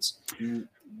preserved. It's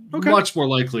much more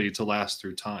likely to last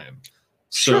through time.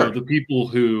 So the people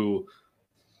who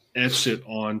etched it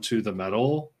onto the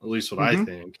metal, at least what I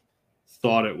think,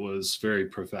 thought it was very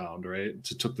profound, right?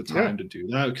 It took the time to do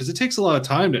that, because it takes a lot of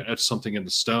time to etch something into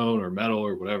stone or metal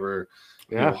or whatever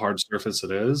hard surface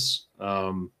it is.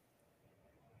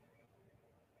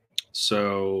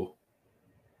 So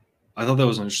I thought that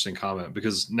was an interesting comment,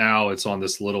 because now it's on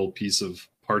this little piece of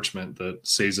parchment that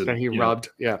says it. That he rubbed.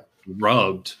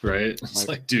 Rubbed, right? It's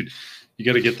like, dude, you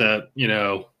got to get that, you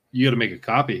got to make a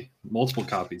copy, multiple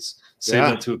copies, save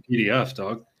that to a PDF,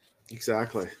 dog.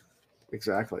 Exactly.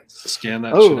 Scan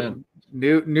that shit in.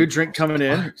 New drink coming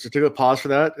in. So take a pause for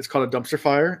that. It's called a dumpster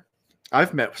fire.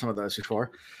 I've met some of those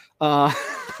before.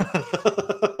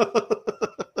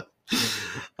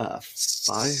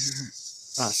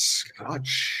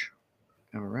 Scotch.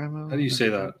 How do you say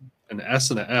that? An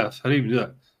S and an F. How do you do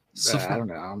that? I don't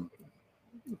know.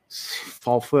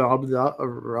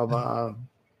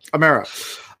 Amara.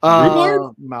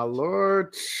 My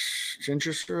lord.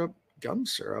 Ginger syrup, gum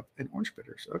syrup, and orange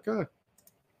bitters. Okay.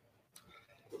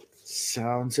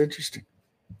 Sounds interesting.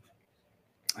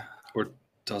 Or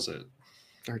does it?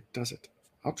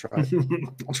 I'll try it.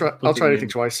 I'll try anything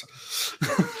twice.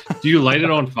 Do you light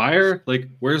it on fire? Like,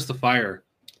 where's the fire?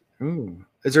 Ooh.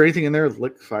 Is there anything in there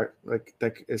fire like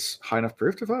that is high enough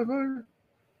proof to fight fire?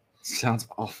 Sounds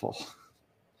awful.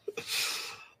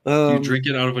 You drink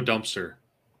it out of a dumpster.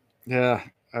 Yeah,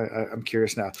 I'm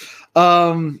curious now.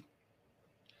 So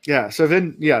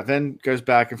Vin goes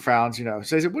back and frowns,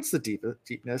 says, "What's the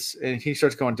deepness?" And he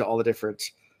starts going to all the different.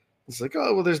 It's like,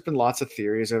 "Oh, well, there's been lots of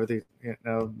theories over the,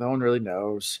 no one really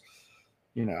knows,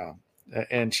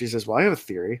 And she says, "Well, I have a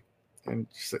theory." And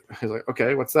he's like,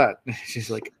 "Okay, what's that?" And she's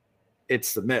like,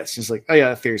 "It's the mist." She's like, "Oh yeah,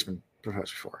 that theory's been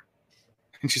proposed before."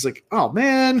 And she's like, "Oh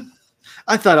man,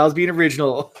 I thought I was being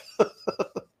original."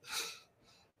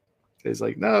 He's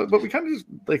like, "No, but we kind of just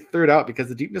like threw it out because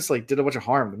the deepness did a bunch of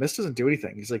harm. The mist doesn't do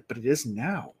anything." He's like, "But it is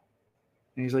now."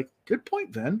 And he's like, "Good point,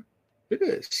 Vin. It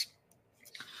is."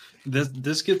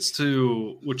 This gets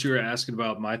to what you were asking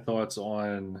about my thoughts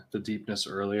on the deepness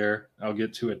earlier. I'll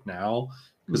get to it now,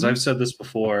 because I've said this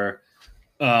before.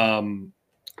 When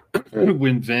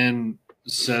Vin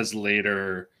says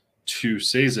later to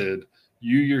Sazed,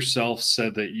 you yourself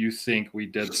said that you think we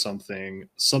did something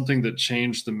that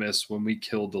changed the mist when we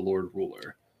killed the Lord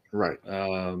Ruler. Right.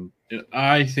 And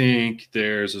I think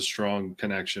there's a strong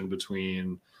connection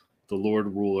between the Lord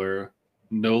Ruler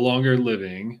no longer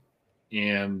living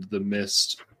and the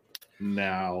mist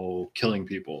now killing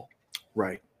people.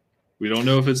 Right. We don't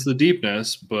know if it's the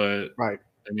deepness, but right.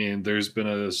 I mean, there's been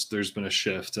a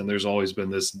shift, and there's always been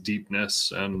this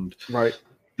deepness, and Right.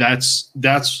 That's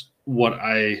what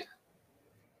I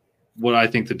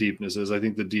think the deepness is. I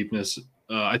think the deepness.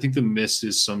 I think the mist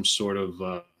is some sort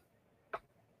of,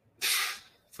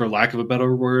 for lack of a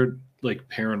better word, like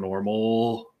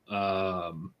paranormal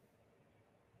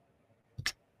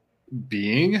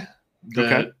being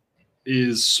that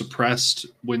is suppressed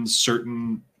when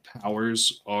certain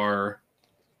powers are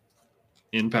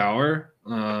in power.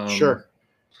 Sure.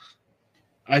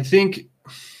 I think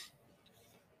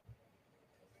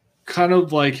kind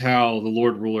of like how the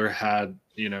Lord Ruler had,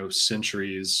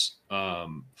 centuries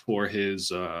for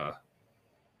his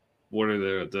what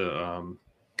are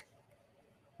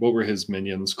what were his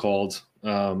minions called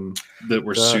that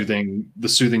were the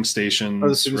soothing stations. Oh,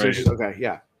 the soothing right? stations. Okay,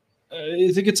 yeah.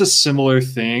 I think it's a similar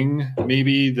thing,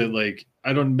 maybe that like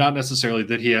not necessarily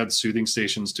that he had soothing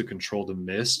stations to control the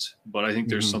mist, but I think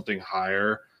there's something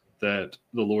higher that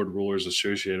the Lord Ruler is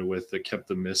associated with that kept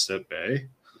the mist at bay.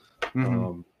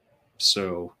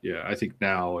 So yeah, I think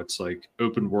now it's like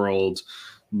open world,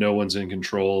 no one's in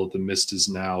control. The mist is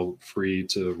now free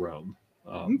to roam.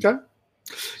 Okay.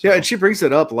 Yeah, and she brings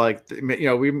it up like,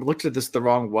 we looked at this the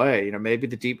wrong way. Maybe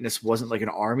the deepness wasn't like an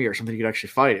army or something you could actually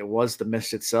fight. It was the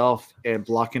mist itself and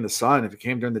blocking the sun. If it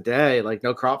came during the day, like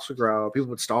no crops would grow, people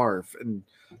would starve, and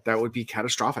that would be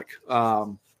catastrophic.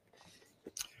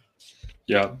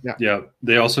 Yeah.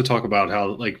 They also talk about how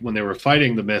like when they were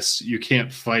fighting the mist, you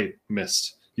can't fight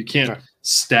mist. You can't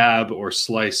stab or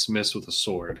slice mist with a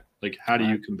sword. Like, how do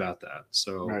you combat that?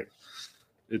 So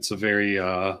it's a very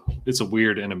it's a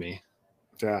weird enemy.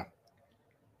 Yeah.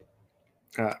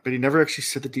 But he never actually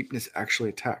said the deepness actually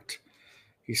attacked.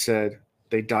 He said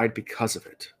they died because of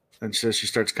it. And so she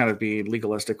starts kind of being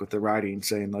legalistic with the writing,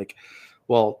 saying like,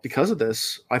 well, because of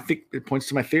this, I think it points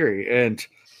to my theory. And,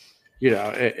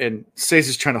 and Sazed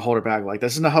is trying to hold her back. Like,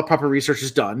 this is not how proper research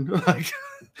is done.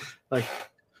 like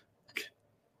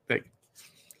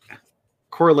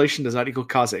correlation does not equal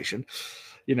causation.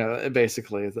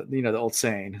 Basically, the old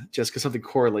saying, just because something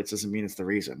correlates doesn't mean it's the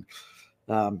reason.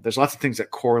 There's lots of things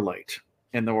that correlate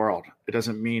in the world. It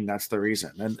doesn't mean that's the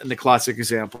reason. And the classic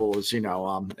example is, and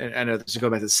I know this is go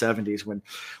back to the 70s when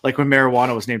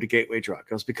marijuana was named a gateway drug.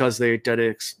 It was because they did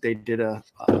a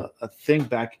thing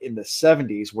back in the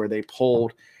 70s where they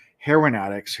polled heroin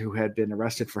addicts who had been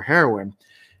arrested for heroin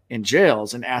in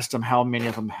jails and asked them how many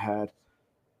of them had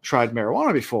tried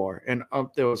marijuana before. And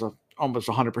there was almost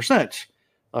 100%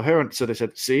 of heroin. So they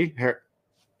said, see,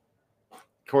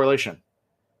 correlation.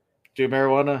 Do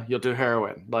marijuana, you'll do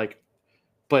heroin.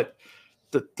 But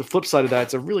the flip side of that,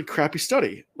 it's a really crappy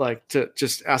study. Like, to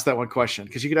just ask that one question,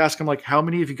 because you could ask them like, how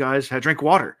many of you guys had drank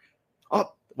water?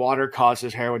 Oh, water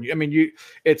causes heroin. I mean,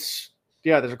 there's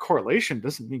a correlation. It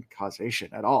doesn't mean causation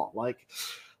at all. Like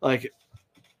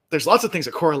there's lots of things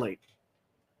that correlate.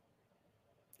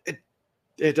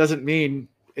 It doesn't mean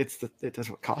that's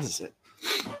what causes it.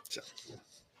 So,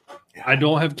 yeah. I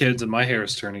don't have kids, and my hair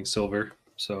is turning silver.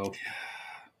 So.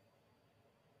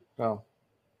 Well,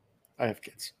 I have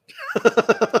kids.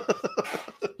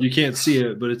 You can't see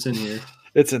it, but it's in here.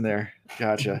 It's in there.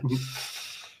 Gotcha.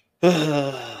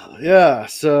 Yeah.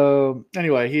 So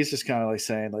anyway, he's just kind of like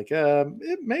saying like,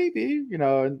 it may be,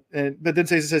 but then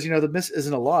says, the mist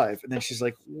isn't alive. And then she's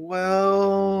like,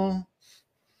 well,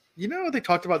 they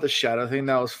talked about the shadow thing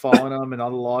that was following them and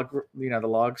all the the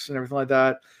logs and everything like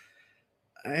that.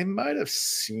 I might have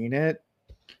seen it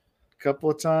a couple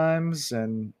of times,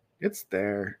 and it's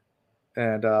there.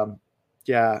 And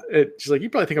she's like, you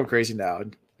probably think I'm crazy now.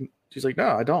 And she's like, no,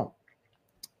 I don't.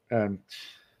 And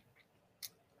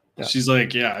she's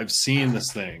like, yeah, I've seen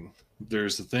this thing.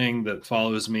 There's a thing that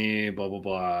follows me, blah, blah,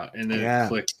 blah. And then it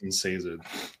clicks and says it.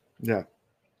 Yeah.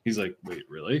 He's like, wait,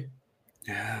 really?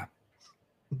 Yeah.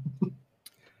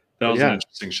 That was an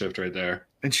interesting shift right there.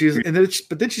 And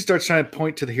but then she starts trying to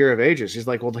point to the Hero of Ages. She's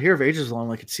like, well, the Hero of Ages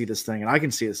alone could see this thing, and I can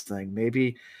see this thing.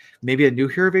 Maybe a new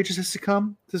Hero of Ages has to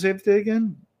come to save the day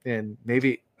again, and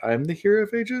maybe I'm the Hero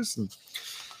of Ages. And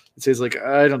it says like,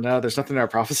 I don't know. There's nothing in our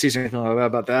prophecies or anything like that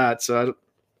about that. So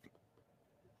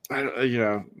I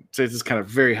don't, so it's just kind of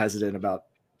very hesitant about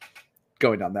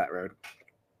going down that road.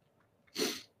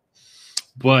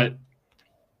 But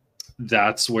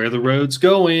that's where the road's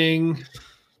going.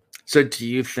 So do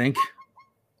you think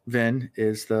Vin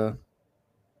is the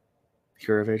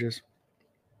Hero of Ages?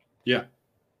 Yeah.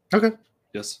 Okay.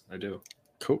 Yes, I do.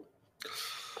 Cool.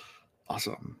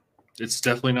 Awesome. It's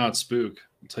definitely not Spook.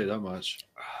 I'll tell you that much.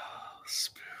 Oh,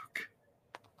 Spook.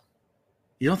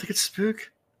 You don't think it's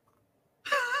Spook?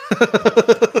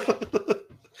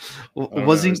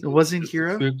 Wasn't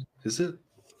hero? Is it?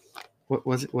 What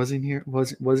was it? Wasn't here?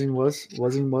 Wasn't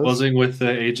with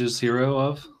the Aegis hero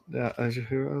of? As a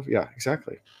hero of? Yeah,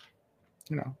 exactly.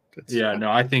 Yeah, no,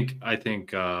 I think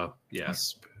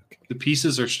yes. The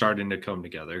pieces are starting to come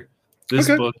together. This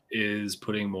book is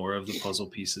putting more of the puzzle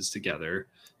pieces together.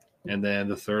 And then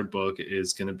the third book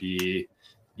is going to be,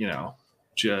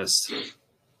 just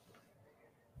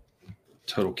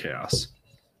total chaos.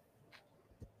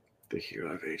 The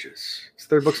Hero of Ages. It's the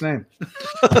third book's name.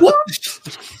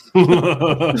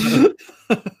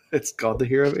 It's called The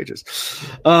Hero of Ages.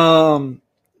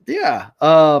 Yeah.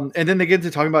 And then they get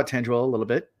into talking about Tendril a little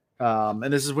bit. And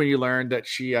this is when you learn that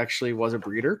she actually was a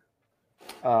breeder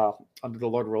under the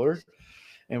Lord Ruler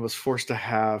and was forced to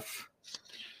have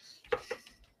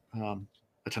a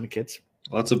ton of kids.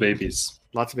 Lots of babies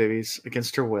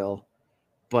against her will.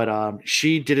 But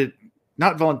she did it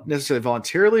not necessarily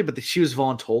voluntarily, but she was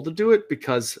voluntold to do it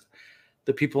because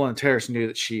the people in Terrace knew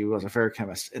that she was a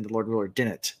feruchemist and the Lord Ruler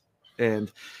didn't.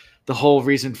 And the whole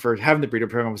reason for having the breeder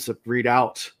program was to breed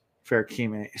out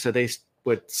feruchemi. So they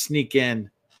would sneak in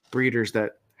breeders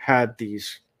that had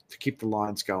these to keep the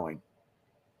lines going.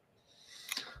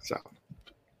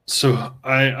 So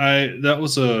I that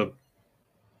was a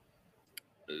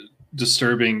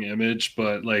disturbing image,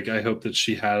 but I hope that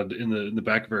she had in the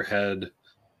back of her head,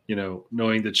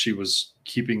 knowing that she was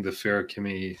keeping the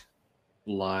feruchemi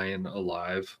line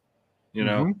alive,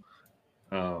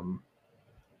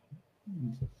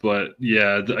 but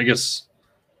yeah, I guess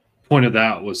point of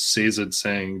that was Sazed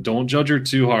saying, don't judge her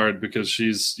too hard because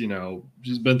she's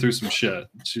been through some shit.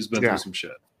 She's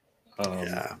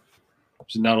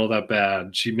not all that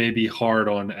bad. She may be hard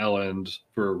on Elend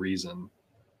for a reason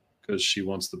because she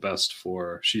wants the best for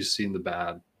her. She's seen the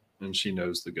bad and she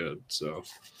knows the good. So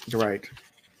right.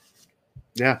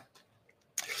 Yeah.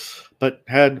 But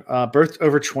had birthed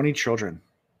over 20 children,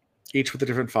 each with a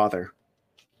different father.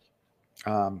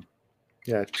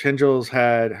 Tendrils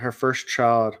had her first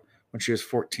child when she was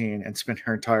 14 and spent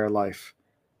her entire life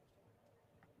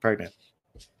pregnant.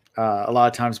 A lot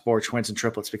of times bore twins and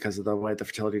triplets because of the way the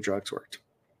fertility drugs worked.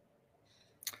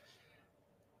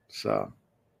 So,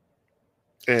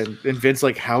 and Vin's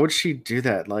like, how would she do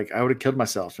that? I would have killed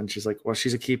myself. And she's like, well,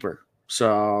 she's a keeper.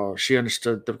 So she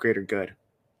understood the greater good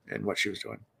and what she was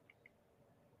doing.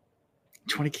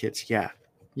 20 kids. Yeah.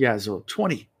 Yeah. So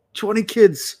 20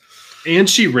 kids. And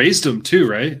she raised them too,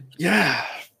 right? Yeah.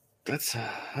 That's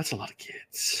a lot of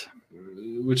kids.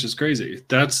 Which is crazy.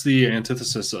 That's the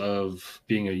antithesis of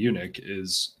being a eunuch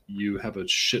is you have a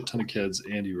shit ton of kids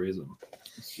and you raise them.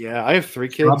 Yeah. I have 3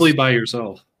 kids. Probably by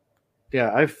yourself.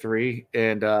 Yeah. I have 3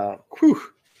 and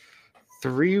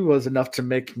 3 was enough to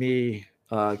make me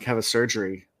have a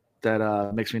surgery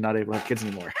that makes me not able to have kids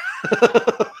anymore.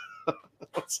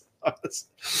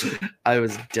 I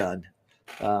was done.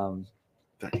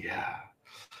 But yeah.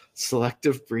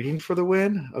 Selective breeding for the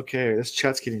win. Okay, this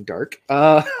chat's getting dark.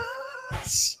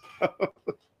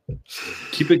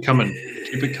 Keep it coming.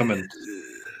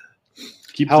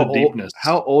 Keep the deepness.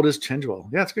 How old is Tendril?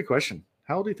 Yeah, that's a good question.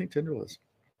 How old do you think Tendril is?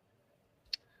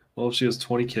 Well, if she has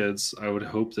 20 kids, I would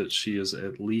hope that she is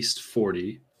at least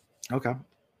 40. Okay.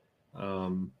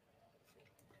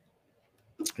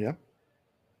 Yeah.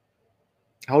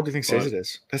 How old do you think Sazed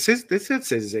is? They said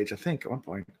Sazed's age, I think, at one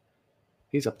point.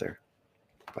 He's up there.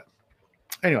 But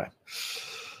anyway.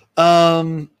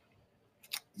 And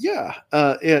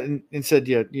said,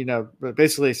 but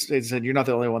basically it said you're not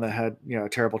the only one that had, a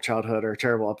terrible childhood or a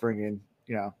terrible upbringing.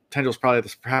 Tendril's probably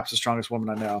perhaps the strongest woman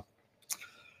I know.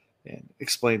 And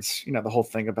explains, the whole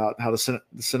thing about how the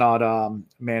Synod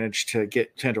managed to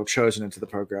get Tendril chosen into the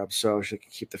program so she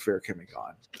could keep the feruchemi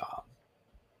going.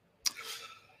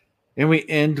 And we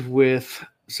end with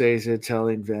Sazed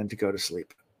telling Vin to go to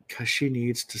sleep because she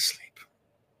needs to sleep.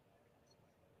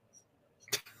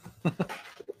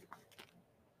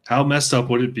 How messed up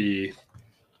would it be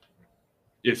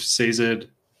if Sazed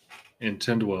and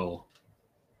Tendril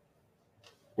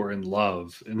were in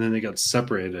love and then they got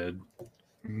separated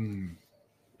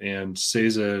and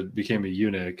Sazed became a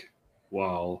eunuch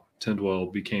while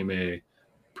Tendril became a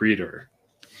breeder?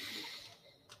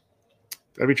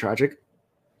 That'd be tragic.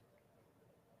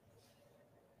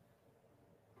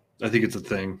 I think it's a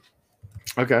thing.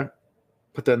 Okay.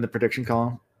 Put that in the prediction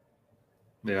column.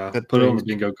 Yeah. Put it on the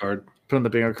bingo card. Put on the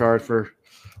bingo card for.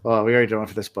 Well, we already done it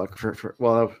for this book. Do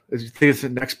you think it's the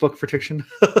next book prediction?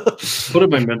 Put it in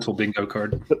my mental bingo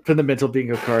card. Put in the mental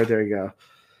bingo card. There you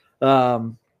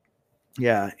go.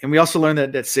 Yeah, and we also learned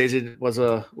that Sazed was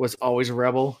always a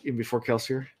rebel even before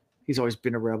Kelsier. He's always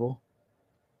been a rebel.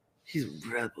 He's a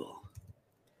rebel.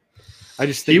 I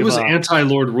just think he was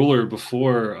anti-Lord Ruler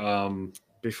before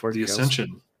the kills.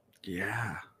 Ascension.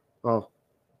 Yeah. Well,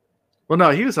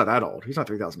 no, he was not that old. He's not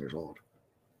 3,000 years old.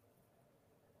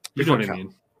 You know what I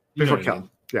mean? Before Kel.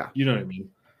 Yeah. You know what I mean?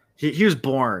 He was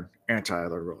born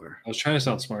anti-Lord Ruler. I was trying to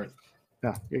sound smart.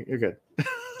 Yeah, you're good.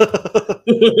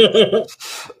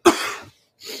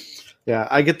 Yeah,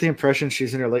 I get the impression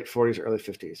she's in her late 40s, early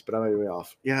 50s, but I may be way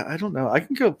off. Yeah, I don't know. I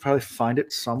can go probably find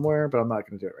it somewhere, but I'm not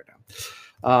going to do it right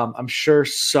now. I'm sure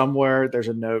somewhere there's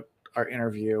a note or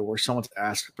interview where someone's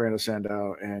asked Brando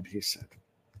Sando, and he said,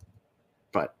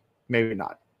 but maybe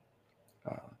not.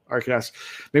 Or I could ask,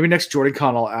 maybe next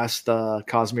JordanCon I'll ask the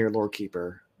Cosmere lore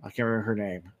keeper. I can't remember her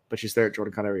name, but she's there at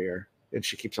JordanCon every year, and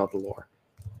she keeps all the lore.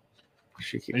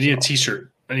 I need a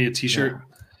T-shirt. Yeah.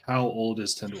 How old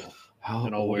is Tyndall?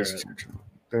 And I'll wear it.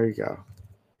 There you go.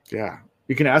 Yeah,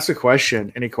 you can ask a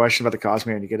question, any question about the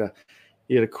Cosmere, and you get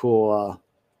a cool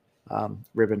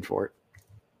ribbon for it.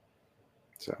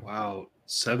 So wow,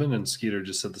 Seven and Skeeter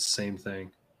just said the same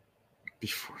thing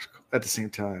before at the same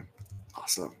time.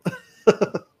 Awesome.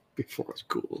 Before it was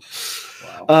cool.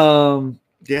 Wow.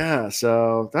 Yeah.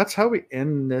 So that's how we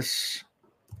end this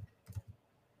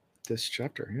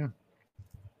chapter. Yeah.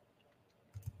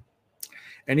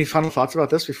 Any final thoughts about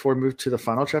this before we move to the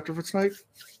final chapter for tonight?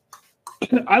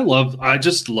 I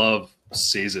just love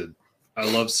Sazed.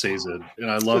 I love Sazed, and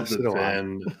I love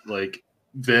that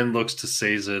Ven looks to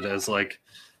Sazed as like,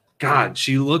 God,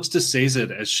 she looks to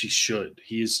Sazed as she should.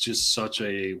 He's just such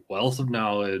a wealth of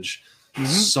knowledge,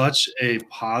 such a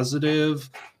positive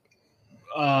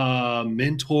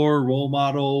mentor, role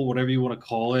model, whatever you want to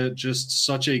call it. Just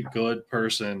such a good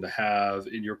person to have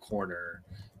in your corner,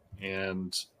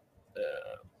 and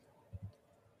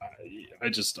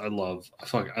I love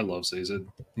Sazed.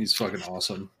 He's fucking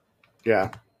awesome.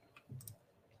 Yeah.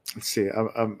 Let's see.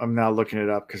 I'm now looking it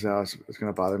up because now it's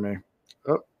going to bother me.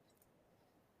 Oh,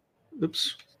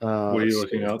 oops. What are you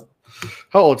looking up?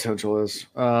 How old Tyndall is?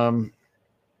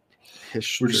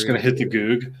 History. We're just going to hit the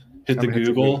Goog. Hit the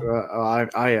Google.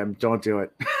 I am. Don't do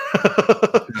it.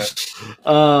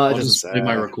 I'll just play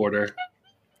my recorder.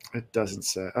 It doesn't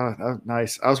say. Oh,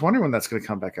 nice. I was wondering when that's going to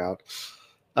come back out.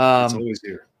 It's always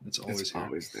here. It's always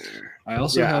there. I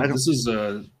also have. This is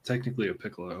technically a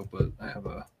Piccolo, but I have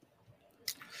a.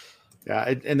 Yeah,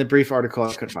 in the brief article,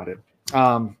 I couldn't find it.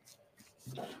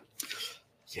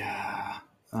 Yeah.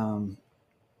 And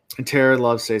Tara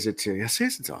loves Sazed too. Yeah,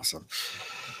 Sazed's awesome.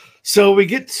 So we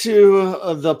get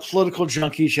to the political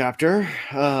junkie chapter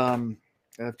of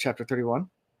chapter 31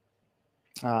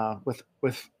 with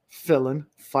Philin.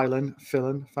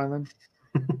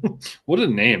 What a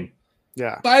name.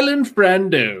 Yeah. Philin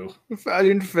Frando.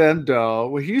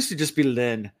 Well, he used to just be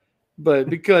Lin. But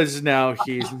because now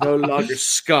he's no longer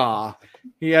Ska,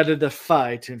 he added a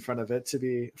fight in front of it to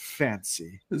be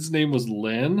fancy. His name was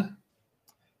Lin.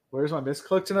 Where's my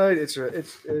misclick tonight? It's right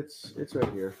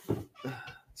here.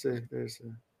 See, there's.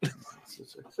 I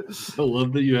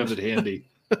love that you have it handy.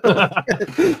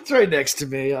 It's right next to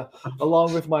me,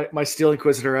 along with my Steel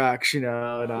Inquisitor axe. You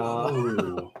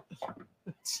know,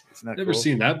 and never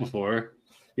seen that before.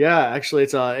 Yeah, actually,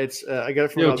 it's I got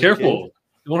it from. Yo, careful.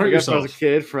 You won't hurt yourself. I was a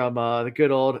kid from the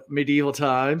good old medieval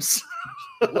times.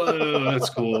 Whoa, that's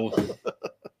cool.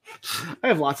 I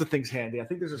have lots of things handy. I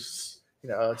think there's it's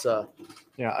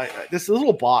this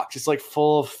little box. It's like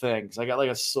full of things. I got like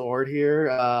a sword here.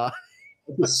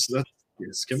 That's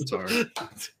scimitar.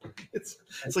 It's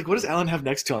like, what does Alan have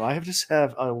next to him? I just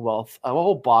have a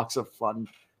whole box of fun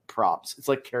props. It's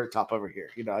like Carrot Top over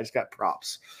here. You know, I just got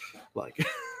props. Like.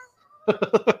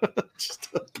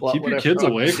 Keep your kids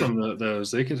away from those.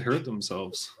 They could hurt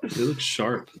themselves. They look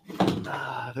sharp.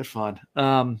 They're fun.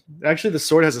 Actually, the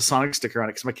sword has a Sonic sticker on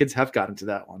it because my kids have gotten to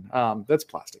that one. That's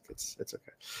plastic. It's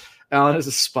okay. Alan has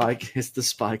a spike. It's the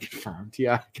spy confirmed.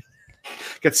 Yeah,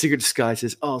 got secret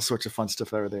disguises. All sorts of fun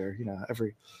stuff over there. You know,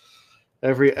 every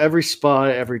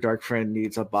spy, every dark friend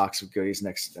needs a box of goodies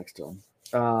next to him.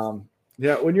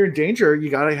 Yeah, when you're in danger,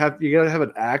 you gotta have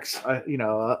an axe, a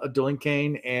dueling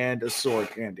cane, and a sword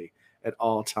handy at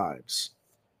all times,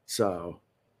 so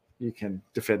you can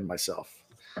defend myself.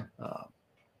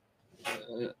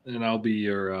 And I'll be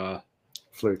your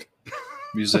flute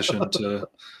musician to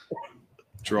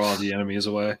draw the enemies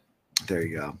away. There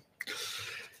you go.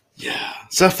 Yeah.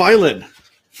 So Philin,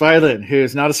 who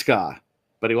is not a Ska,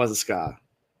 but he was a Ska,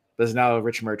 but is now a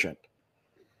rich merchant.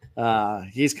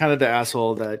 He's kind of the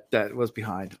asshole that was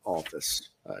behind all of this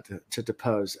to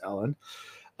depose Elend.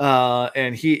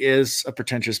 And he is a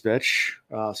pretentious bitch.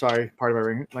 Sorry, part of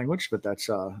my language, but that's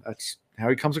how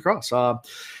he comes across.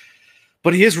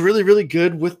 But he is really, really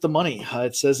good with the money.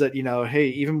 It says that, hey,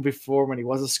 even before when he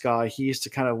was a Sky, he used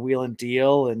to kind of wheel and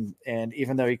deal. And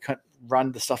even though he couldn't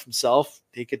run the stuff himself,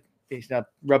 he could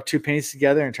rub two pennies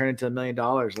together and turn into $1 million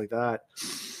like that.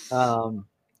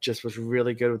 Just was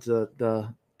really good with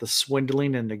the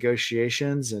swindling and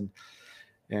negotiations and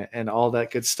all that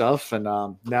good stuff. And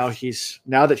now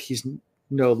that he's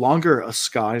no longer a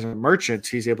Sky, he's a merchant,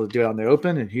 he's able to do it on the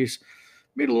open, and he's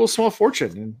made a little small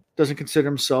fortune and doesn't consider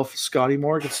himself Scott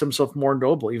anymore. Considers himself more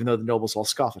noble, even though the nobles all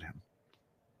scoff at him.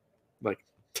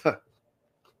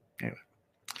 Anyway.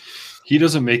 He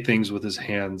doesn't make things with his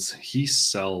hands. He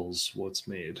sells what's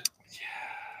made. Yeah.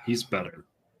 He's better.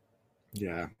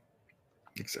 Yeah,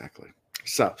 exactly.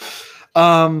 So,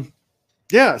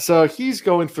 so he's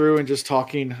going through and just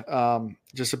talking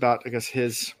just about, I guess,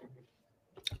 his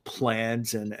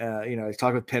plans. And, he's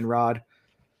talking with Penrod.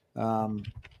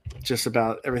 Just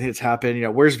about everything that's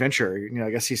happened. Where's Venture? I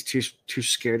guess he's too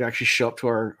scared to actually show up to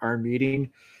our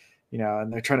meeting.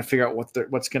 And they're trying to figure out what the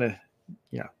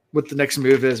next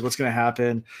move is, what's going to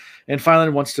happen. And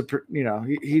Phylan wants to,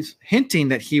 he's hinting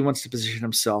that he wants to position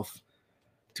himself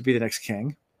to be the next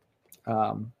king.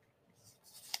 And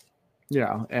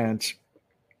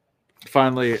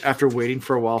finally, after waiting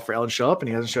for a while for Elend to show up, and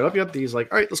he hasn't showed up yet, he's like,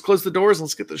 all right, let's close the doors and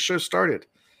let's get the show started.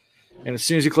 And as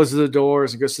soon as he closes the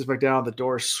doors and goes to sit back down, the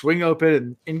doors swing open,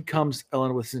 and in comes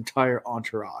Elend with his entire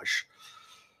entourage,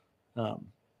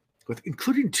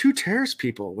 including 2 terrorist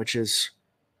people, which is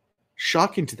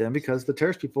shocking to them because the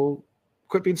terrorist people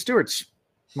quit being stewards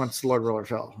once the Lord Roller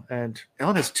fell. And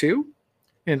Elend has 2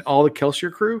 in all the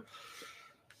Kelsier crew.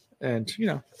 And,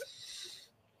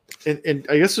 and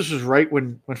I guess this was right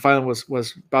when Phylan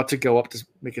was about to go up to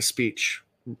make a speech.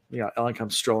 Elend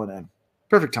comes strolling in.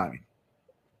 Perfect timing.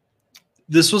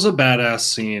 This was a badass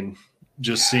scene.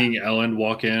 Just seeing Elend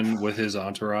walk in with his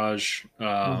entourage.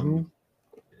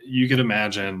 You could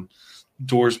imagine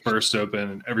doors burst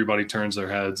open and everybody turns their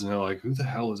heads and they're like, who the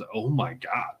hell is it? Oh my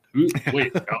God.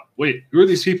 Wait, who are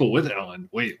these people with Elend?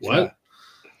 Wait, what?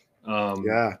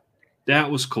 Yeah.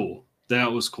 That was cool. That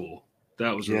was really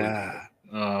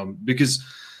cool. Because,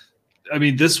 I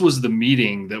mean, this was the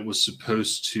meeting that was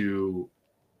supposed to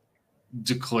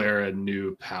declare a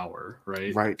new power,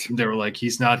 right? Right. And they were like,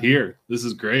 he's not here. This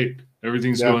is great.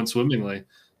 Everything's going swimmingly.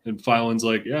 And Phylan's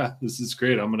like, yeah, this is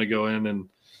great. I'm going to go in. And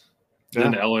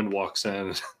then Elend walks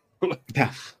in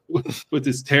with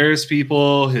his terrorist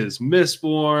people, his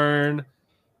Mistborn,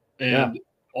 and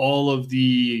all of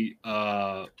the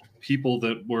people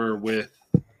that were with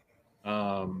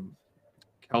Kelsier.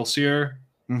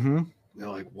 Mm-hmm. They're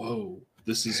like, whoa,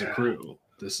 this is a crew.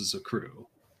 This is a crew.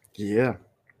 Yeah.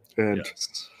 And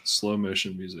slow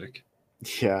motion music.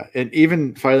 Yeah. And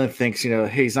even Phylan thinks, hey,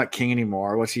 he's not king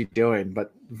anymore. What's he doing?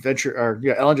 But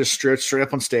Elend just straight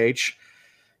up on stage,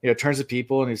 turns to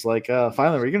people and he's like,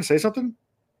 Phylan, were you going to say something?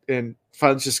 And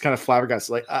Phylan's just kind of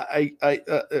flabbergasted. Like,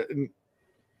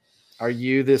 are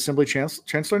you the Assembly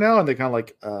Chancellor now? And they kind of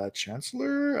like,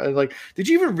 Chancellor? Like, did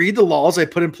you even read the laws I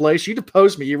put in place? You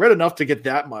deposed me. You read enough to get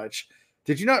that much.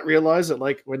 Did you not realize that,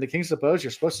 like, when the king's deposed,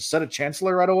 you're supposed to set a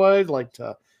chancellor right away? Like,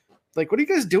 what are you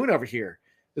guys doing over here?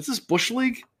 Is this Bush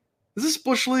League? This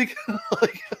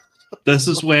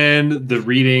is when the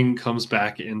reading comes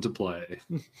back into play.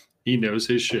 He knows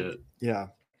his shit. Yeah.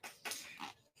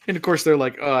 And of course they're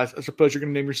like, oh, I suppose you're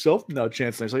going to name yourself? No,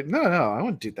 Chancellor. He's like, no, I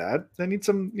wouldn't do that. I need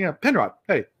some, Penrod.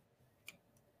 Hey,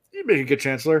 you make a good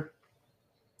Chancellor.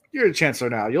 You're the Chancellor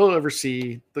now. You'll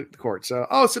oversee the court. So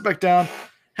I'll sit back down.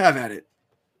 Have at it.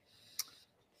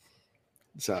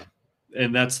 So.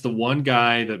 And that's the one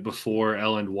guy that before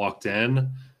Elend walked in,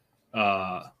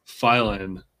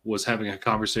 Phylan was having a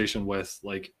conversation with,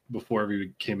 like, before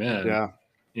everybody came in. Yeah.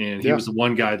 And he was the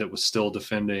one guy that was still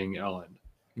defending Elend.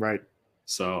 Right.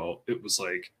 So it was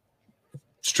like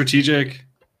strategic.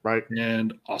 Right.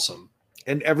 And awesome.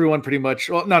 And everyone pretty much,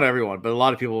 well, not everyone, but a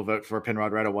lot of people will vote for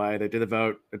Penrod right away. They did the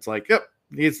vote. It's like, yep,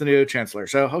 he's the new Chancellor.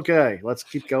 So, okay, let's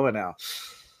keep going now.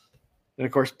 And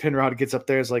of course, Penrod gets up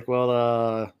there. Is like,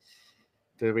 well,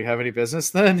 do we have any business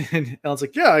then? And Ellen's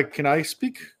like, yeah, can I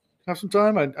speak? Have some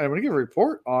time? I want to give a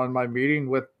report on my meeting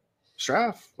with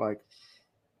Straff. Like,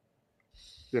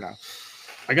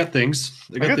 I got things.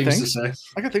 I got things to say.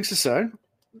 I got things to say.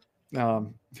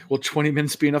 Will 20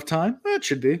 minutes be enough time? It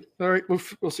should be. All right,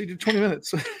 we'll see you 20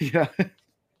 minutes. Yeah.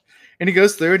 And he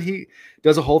goes through and he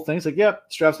does a whole thing. He's like,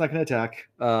 yep, Straff's not going to attack.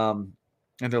 And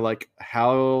they're like,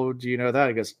 how do you know that?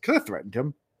 He goes, because I threatened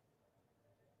him.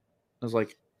 I was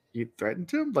like, you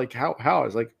threatened him? Like, how? I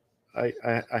was like, I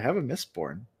have a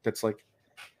Mistborn that's like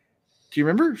you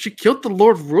remember? She killed the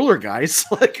Lord Ruler, guys.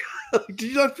 Like,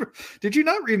 did you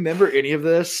not remember any of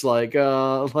this?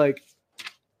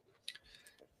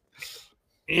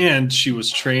 And she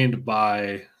was trained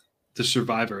by the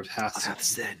survivor of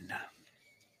Hathsin.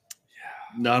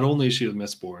 Not only is she a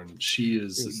Mistborn, she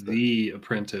is the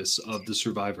apprentice of the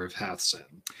survivor of Hathsin.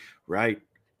 Right.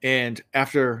 And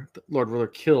after Lord Ruler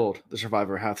killed the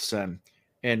survivor of Hathsin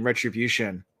and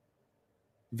Retribution,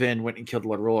 then went and killed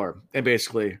Lord Ruler. And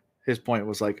basically, his point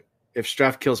was like, if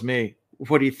Straff kills me,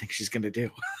 what do you think she's going to do?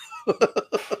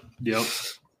 Yep.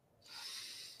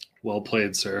 Well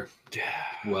played, sir.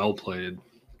 Well played.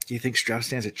 Do you think Straff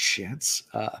stands a chance?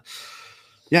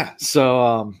 Yeah.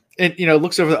 So, and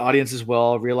looks over the audience as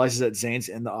well, realizes that Zane's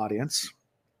in the audience.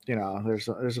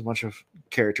 There's a bunch of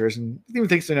characters, and even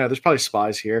thinks there's probably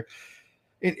spies here.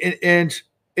 And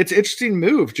it's an interesting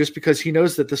move, just because he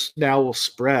knows that this now will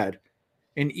spread,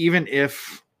 and even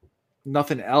if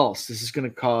nothing else, this is going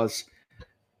to cause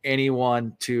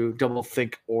anyone to double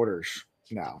think orders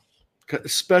now,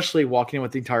 especially walking in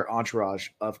with the entire entourage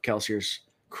of Kelsier's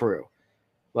crew,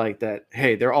 like that.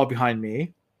 Hey, they're all behind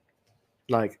me.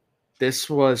 Like, this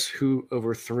was who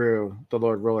overthrew the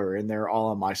Lord Ruler, and they're all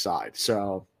on my side.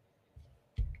 So,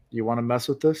 you want to mess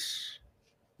with this?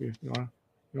 You want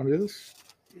to do this?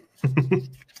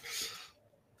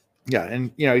 Yeah,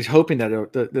 and he's hoping that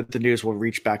the news will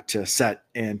reach back to Cett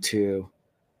and to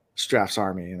Straff's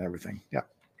army and everything. Yeah.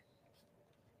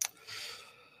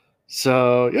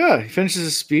 So yeah, he finishes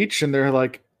his speech, and they're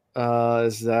like,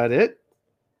 "Is that it?"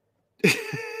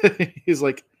 He's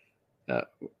like,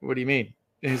 "What do you mean?"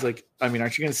 And he's like, "I mean,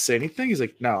 aren't you going to say anything?" He's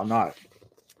like, "No, I'm not."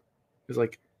 He's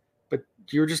like, "But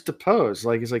you were just deposed."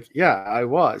 Like, he's like, "Yeah, I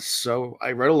was. So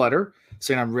I wrote a letter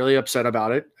saying I'm really upset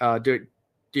about it.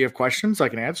 Do you have questions? I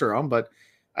can answer them, but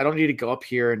I don't need to go up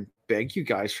here and beg you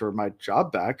guys for my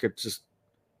job back. It's just,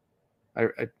 I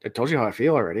told you how I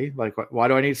feel already. Like, why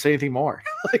do I need to say anything more?"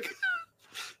 Like,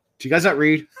 do you guys not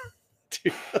read?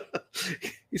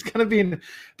 He's kind of being a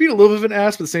little bit of an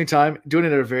ass, but at the same time, doing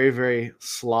it in a very, very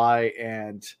sly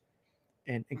and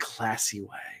classy way.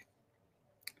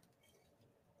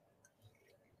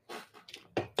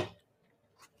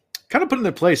 Kind of put in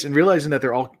their place and realizing that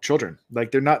they're all children.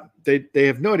 Like, they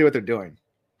have no idea what they're doing.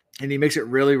 And he makes it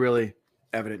really, really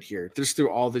evident here. Just through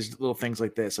all these little things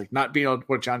like this, like not being able to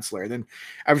put a chancellor. And then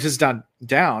after it's down,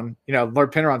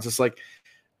 Lord Penrod's just like,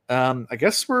 I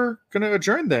guess we're going to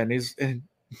adjourn then. He's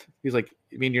like,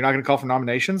 I mean, you're not going to call for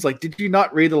nominations? Like, did you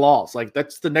not read the laws? Like,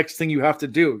 that's the next thing you have to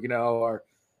do, or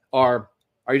are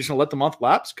you just going to let the month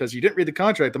lapse? Because you didn't read the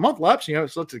contract. The month lapse,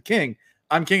 it's up to the king.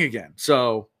 I'm king again.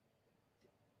 So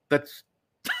that's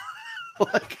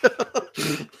like,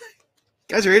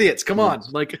 guys are idiots. Come on.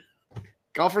 Like,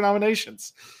 call for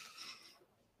nominations.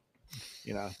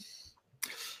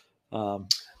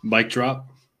 Mic drop.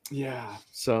 Yeah.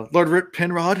 So Lord Rick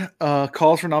Penrod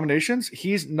calls for nominations.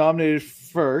 He's nominated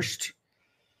first.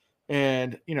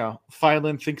 And,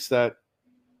 Phylan thinks that,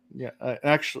 Phylan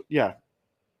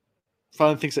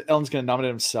thinks that Elend's going to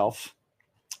nominate himself.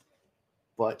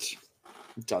 But he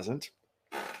doesn't.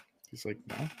 He's like,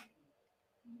 no.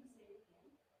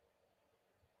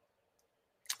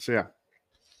 So, yeah.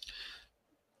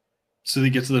 So they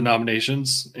get to the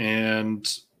nominations, and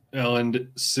Elend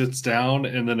sits down,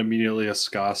 and then immediately a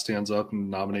Ska stands up and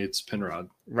nominates Penrod.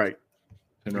 Right.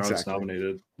 Penrod's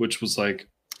nominated, which was like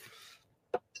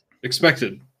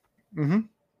expected. Mm-hmm.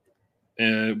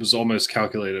 And it was almost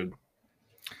calculated.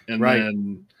 And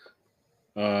then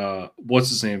what's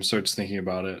his name starts thinking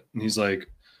about it, and he's like,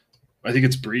 I think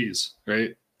it's Breeze,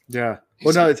 right? Yeah.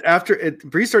 Well, no, it's after it.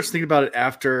 Breeze starts thinking about it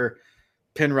after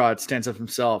Penrod stands up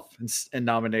himself and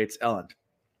nominates Elend.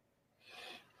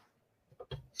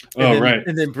 Right.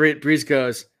 And then Breeze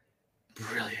goes,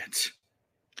 "Brilliant!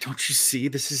 Don't you see?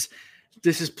 This is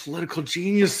political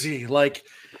geniusy. Like,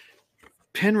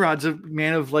 Penrod's a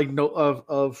man of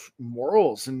of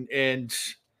morals, and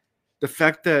the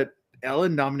fact that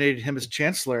Elend nominated him as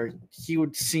chancellor, he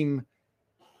would seem,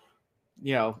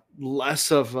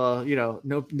 less of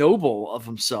noble of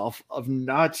himself of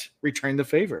not returning the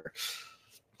favor.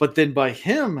 But then by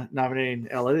him nominating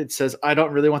Elend, it says, I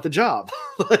don't really want the job."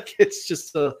 Like, it's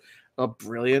just a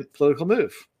brilliant political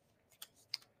move.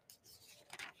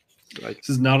 Like,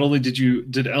 says, not only did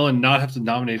Elend not have to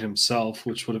nominate himself,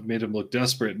 which would have made him look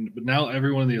desperate, but now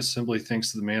everyone in the assembly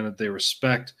thinks the man that they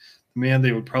respect, the man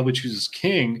they would probably choose as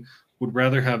king, would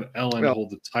rather have Elend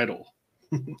hold the title.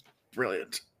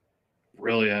 Brilliant.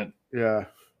 Yeah.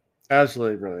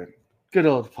 Absolutely brilliant. Good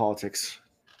old politics.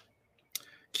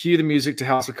 Cue the music to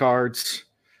House of Cards.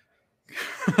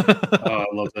 Oh, I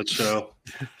love that show.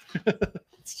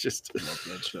 It's just Love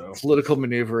that show. Political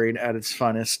maneuvering at its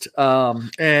finest. And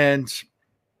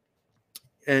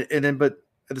then, but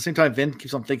at the same time, Vin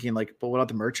keeps on thinking, like, but what about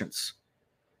the merchants?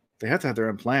 They have to have their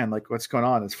own plan. Like, what's going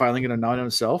on? Is finally going to nominate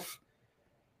himself?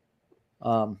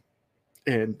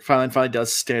 And finally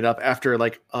does stand up after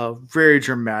like a very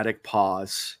dramatic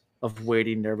pause of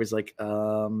waiting. Everybody's like,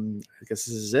 I guess this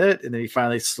is it. And then he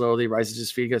finally slowly rises to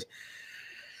his feet. He goes,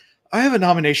 I have a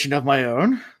nomination of my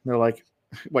own. And they're like,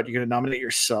 what, you're going to nominate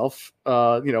yourself?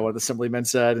 One of the assemblymen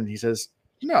said, and he says,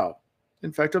 no,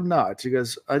 in fact, I'm not. He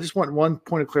goes, I just want one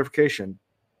point of clarification.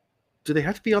 Do they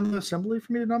have to be on the assembly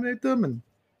for me to nominate them? And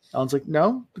Alan's like,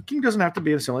 no, the king doesn't have to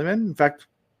be an assemblyman.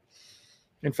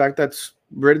 In fact, that's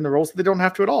written in the rules that they don't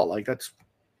have to at all. Like they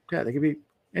could be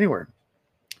anywhere.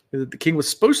 The king was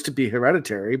supposed to be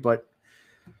hereditary, but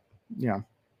I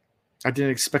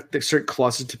didn't expect the certain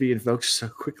clauses to be invoked so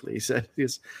quickly. He said,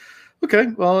 okay,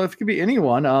 well, if it could be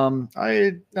anyone,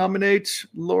 I nominate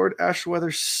Lord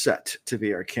Ashweather Cett to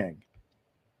be our king.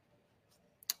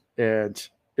 And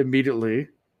immediately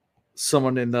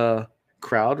someone in the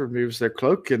crowd removes their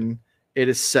cloak, and it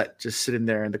is Cett just sitting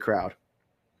there in the crowd.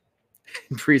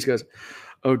 And Priest goes,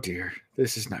 oh dear,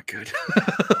 this is not good.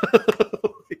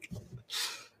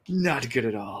 Not good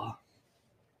at all.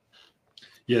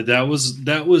 Yeah, that was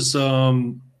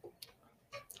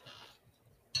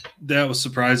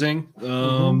surprising.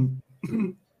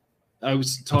 I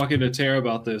was talking to Tara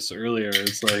about this earlier.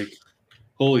 It's like,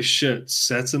 holy shit,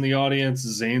 Cett's in the audience,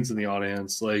 Zane's in the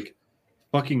audience. Like,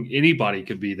 fucking anybody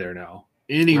could be there now.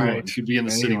 Anyone could be in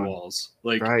the city walls.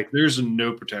 Like, there's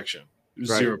no protection.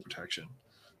 Zero protection.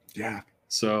 Yeah.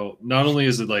 So not only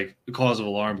is it like a cause of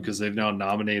alarm because they've now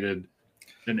nominated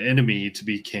an enemy to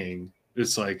be king,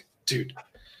 it's like, dude,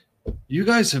 you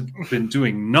guys have been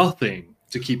doing nothing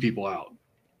to keep people out.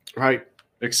 Right.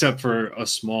 Except for a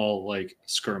small like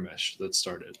skirmish that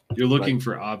started. You're looking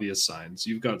for obvious signs.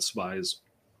 You've got spies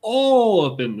all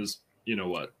up in this, you know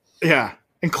what? Yeah.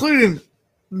 Including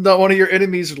one of your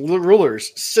enemy's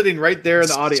rulers sitting right there in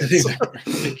the audience.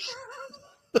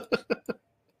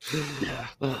 Yeah,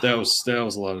 that was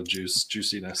a lot of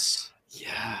juiciness.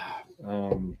 Yeah.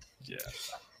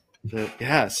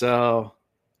 So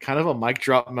kind of a mic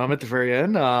drop moment at the very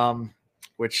end,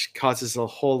 which causes a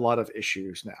whole lot of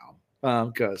issues now.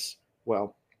 Because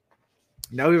now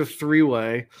we have a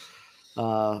 3-way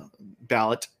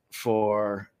ballot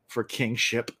for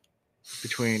kingship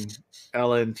between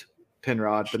Elend,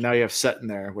 Penrod, but now you have Cett in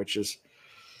there, which is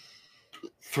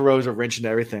throws a wrench into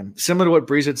everything. Similar to what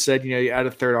Breeze had said, you add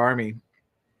a third army.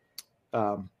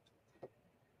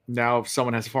 Now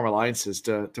someone has to form alliances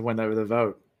to win over the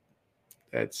vote.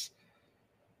 It's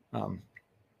kind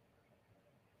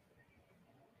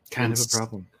of a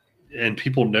problem. And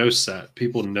people know Cett.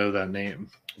 People know that name.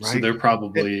 Right. So they're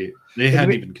probably they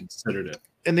hadn't even considered it.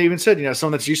 And they even said,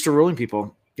 someone that's used to ruling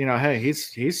people, hey,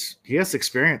 he has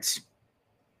experience.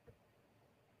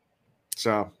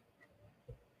 So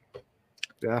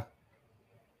yeah.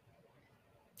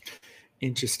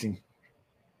 Interesting.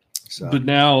 So. But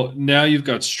now you've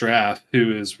got Straff,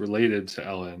 who is related to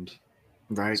Elend.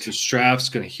 Right. So Straff's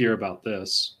going to hear about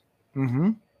this.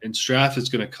 Mm-hmm. And Straff is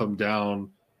going to come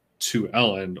down to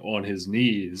Elend on his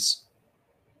knees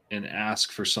and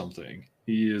ask for something.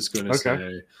 He is going to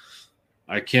say,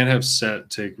 I can't have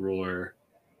Cett take ruler.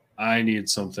 I need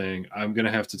something. I'm going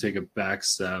to have to take a back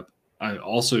step. I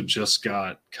also just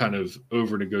got kind of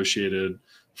over-negotiated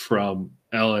from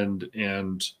Elend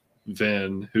and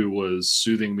Vin, who was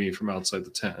soothing me from outside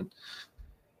the tent.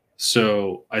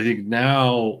 So I think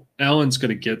now Ellen's going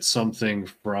to get something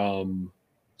from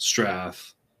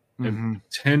Strath. And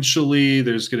potentially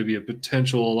there's going to be a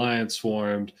potential alliance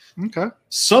formed. Okay.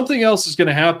 Something else is going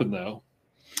to happen, though.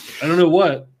 I don't know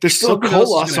what. There's still a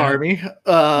Koloss army.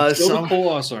 Still a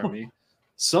Koloss army.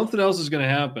 Something else is going to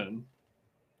happen.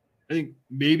 I think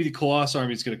maybe the Koloss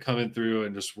army is going to come in through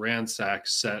and just ransack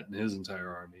Cett and his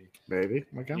entire army. Maybe.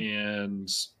 Okay.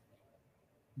 And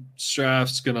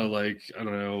Straff's going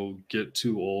to, get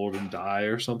too old and die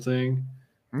or something.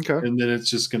 Okay. And then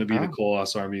it's just going to be the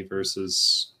Koloss army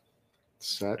versus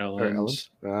Cett Elend.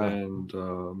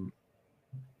 And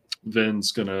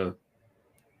Vin's going to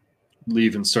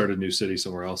leave and start a new city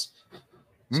somewhere else.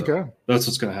 So okay. That's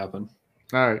what's going to happen.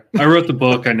 All right. I wrote the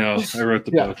book. I know. I wrote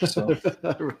the book. So.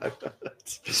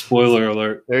 Spoiler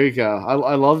alert. There you go.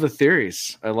 I love the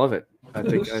theories. I love it. I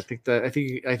think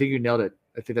you nailed it.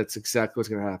 I think that's exactly what's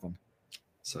going to happen.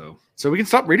 So we can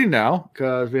stop reading now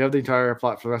because we have the entire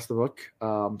plot for the rest of the book.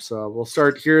 So we'll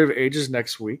start Hero of Ages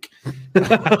next week.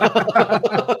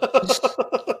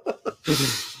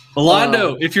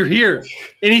 Orlando, if you're here,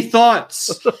 any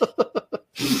thoughts?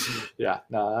 Yeah,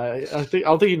 no, I don't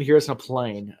think you can hear us on a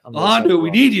plane. No, we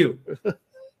need you.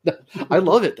 I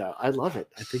love it though. I love it.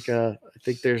 I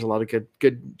think there's a lot of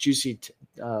good juicy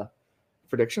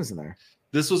predictions in there.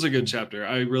 This was a good chapter.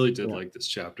 I really did like this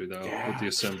chapter though with the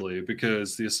assembly,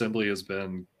 because the assembly has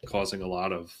been causing a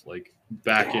lot of like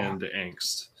back end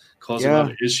angst, causing a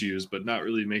lot of issues, but not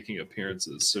really making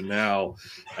appearances. So now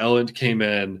Elend came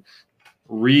in,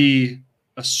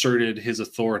 reasserted his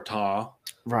authority,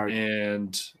 right,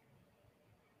 and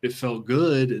it felt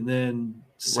good. And then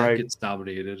Cett gets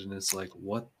nominated, and it's like,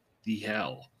 what the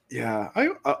hell? Yeah,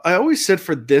 I always said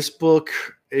for this book,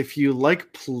 if you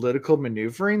like political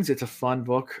maneuverings, it's a fun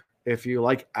book. If you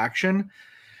like action,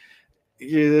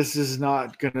 this is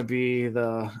not going to be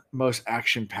the most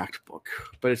action-packed book,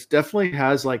 but it definitely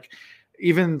has, like,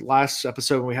 even last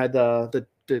episode when we had the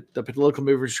political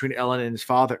maneuvers between Elend and his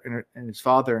father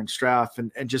and Straff,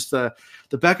 and just the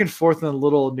back and forth and the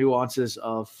little nuances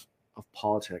of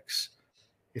politics.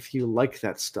 If you like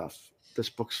that stuff, this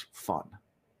book's fun.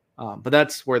 But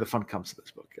that's where the fun comes to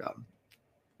this book.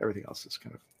 Everything else is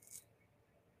kind of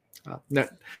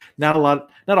not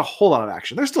a whole lot of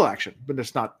action. There's still action, but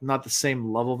it's not the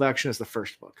same level of action as the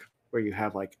first book, where you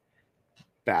have like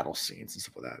battle scenes and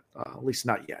stuff like that. At least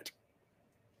not yet.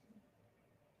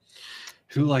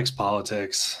 Who likes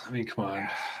politics? I mean, come on.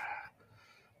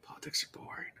 Politics are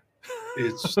boring.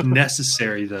 It's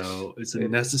necessary, though. It's a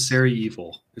necessary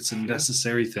evil. It's a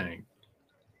necessary thing.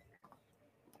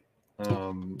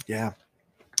 Yeah.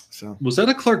 So was that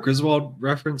a Clark Griswold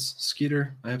reference,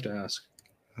 Skeeter? I have to ask.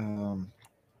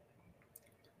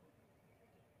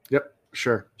 Yep.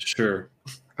 Sure.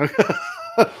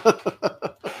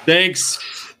 Thanks.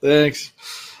 Thank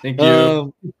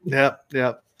you.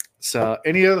 Yep. So,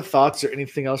 any other thoughts or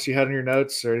anything else you had in your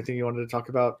notes, or anything you wanted to talk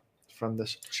about from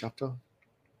this chapter?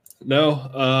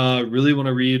 No. Really want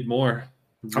to read more.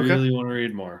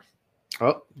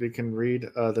 Well, we can read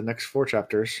the next 4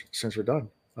 chapters since we're done.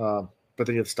 But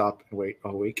then you have to stop and wait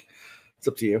a week. It's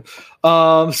up to you.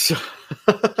 So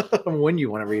when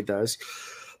you want to read those.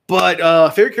 But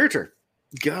favorite character,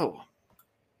 go.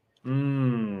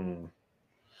 From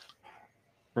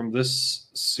this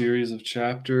series of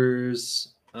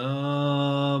chapters,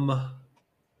 I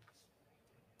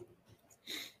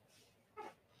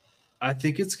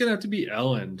think it's gonna have to be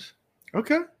Elend.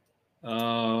 Okay.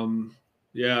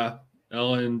 Yeah,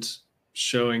 Elend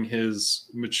showing his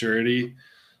maturity,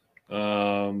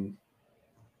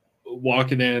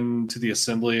 walking into the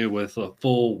assembly with a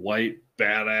full white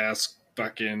badass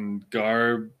fucking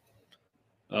garb.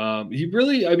 He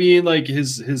really, I mean, like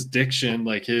his diction,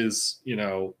 like his,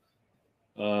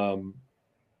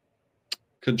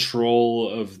 control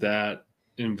of that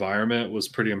environment was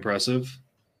pretty impressive.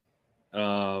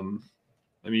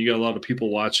 I mean, you got a lot of people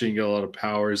watching, you got a lot of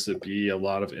powers that be, a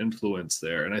lot of influence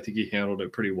there. And I think he handled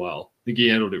it pretty well. I think he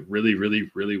handled it really, really,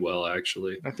 really well,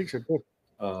 actually. I think so too.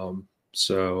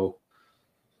 So,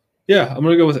 yeah, I'm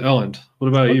going to go with Elend. What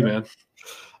about you, man?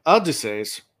 I'll do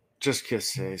Sazed. Just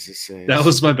kiss Sazed. That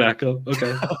was my backup.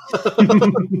 Okay.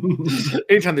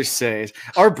 Anytime there's Sazed.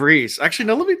 Or Breeze. Actually,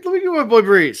 no, let me go my boy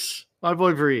Breeze.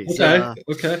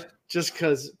 Okay. Just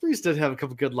because Breeze did have a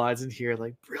couple good lines in here,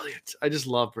 like brilliant. I just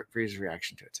love Breeze's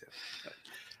reaction to it too.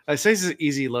 Sazed is an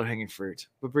easy, low-hanging fruit,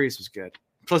 but Breeze was good.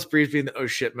 Plus, Breeze being the oh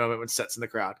shit moment when Cett's in the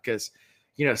crowd, because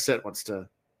Cett wants to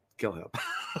kill him.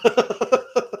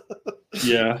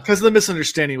 Yeah, because of the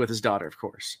misunderstanding with his daughter, of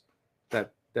course.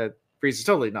 That Breeze is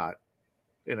totally not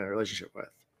in a relationship with,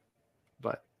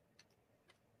 but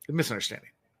a misunderstanding,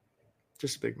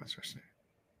 just a big misunderstanding.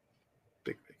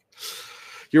 Big.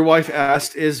 Your wife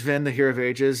asked, "Is Vin the hero of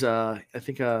ages?" I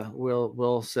think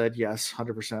Will said yes,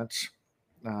 100%.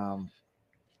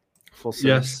 Full sense.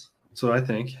 Yes, that's what I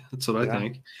think. I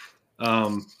think.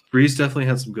 Breeze definitely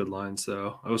had some good lines,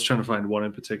 though. I was trying to find one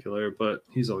in particular, but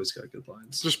he's always got good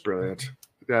lines. Just brilliant.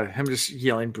 Yeah, him just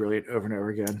yelling "brilliant" over and over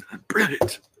again.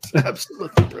 Brilliant,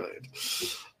 absolutely brilliant.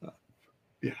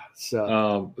 Yeah.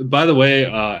 So, by the way,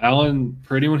 Alan,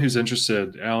 for anyone who's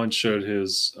interested, Alan showed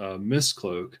his mist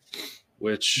cloak,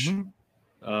 which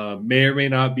may or may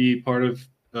not be part of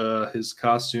his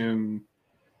costume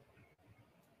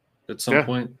at some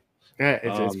point. Yeah,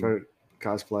 it's part of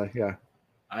cosplay. Yeah.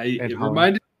 It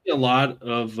reminded me a lot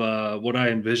of what I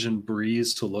envisioned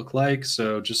Breeze to look like.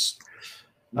 So just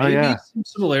maybe some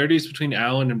similarities between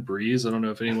Alan and Breeze. I don't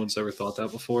know if anyone's ever thought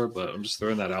that before, but I'm just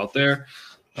throwing that out there.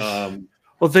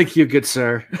 Well, thank you, good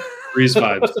sir. Breeze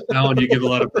vibes. Alan, you give a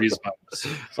lot of Breeze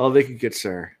vibes. Oh, thank you, good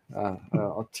sir.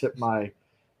 I'll tip my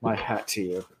hat to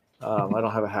you. I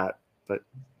don't have a hat, but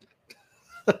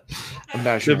I'm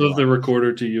bashing Tip of the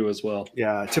recorder to you as well.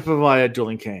 Yeah, tip of my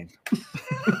dueling cane.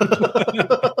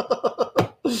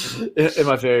 In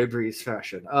my very brief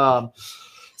fashion.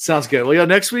 Sounds good. Well,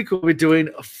 next week we'll be doing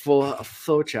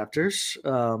full chapters.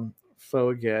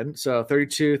 Faux again. So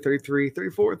 32, 33,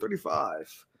 34,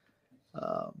 35.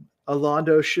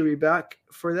 Alondo should be back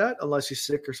for that, unless he's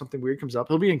sick or something weird comes up.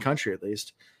 He'll be in country at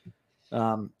least.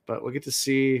 But we'll get to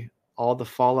see all the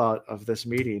fallout of this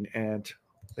meeting and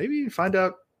maybe find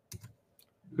out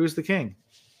who's the king.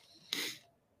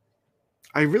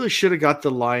 I really should have got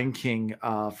the Lion King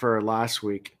for last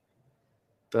week.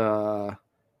 The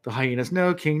hyenas,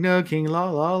 no king, la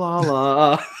la la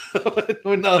la.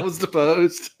 When that was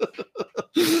deposed.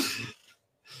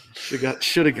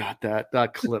 Should have got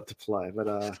that clip to play, but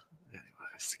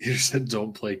anyways. You said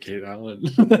don't play Kate Allen.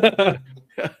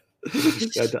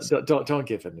 Yeah, don't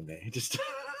give him to me. Just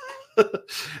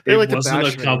it like wasn't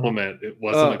a compliment. It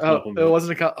wasn't a compliment. It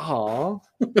wasn't a compliment.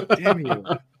 Aw, damn you.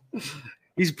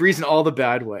 He's breezing all the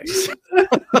bad ways.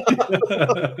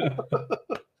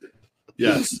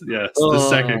 Yes. The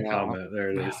second comment.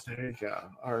 There it is. There you go.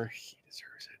 Or he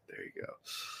deserves it. There you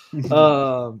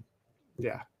go.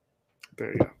 Yeah.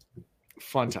 There you go.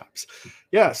 Fun times.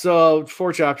 Yeah. So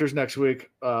 4 chapters next week.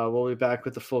 We'll be back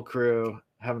with the full crew,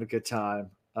 having a good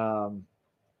time. I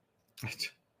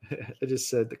just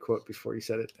said the quote before you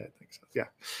said it. I think so. Yeah.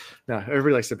 No,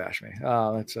 everybody likes to bash me.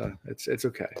 It's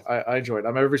okay. I enjoy it.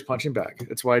 Everybody's punching back.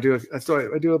 That's why I do a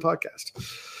podcast.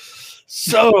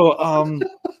 So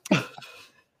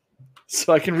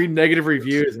so I can read negative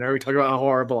reviews and everybody talk about how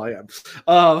horrible I am.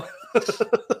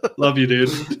 Love you, dude.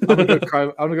 I'm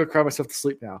gonna go cry myself to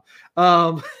sleep now.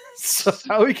 So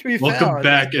how we can be welcome found?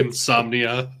 Back,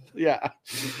 insomnia. Yeah.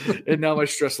 And now my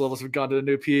stress levels have gone to a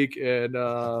new peak and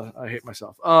I hate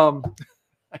myself. I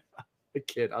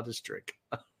kid, I'll just drink.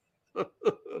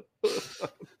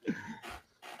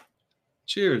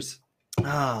 Cheers.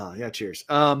 Yeah, cheers.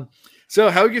 So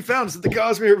how you found us at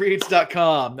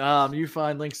thecosmereads.com. You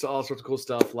find links to all sorts of cool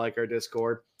stuff like our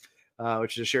Discord,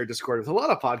 which is a shared Discord with a lot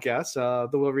of podcasts.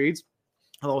 The Will Reads,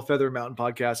 a little Feather Mountain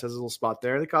podcast has a little spot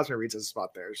there. The Cosmere Reads has a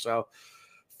spot there. So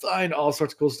find all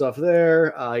sorts of cool stuff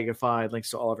there. You can find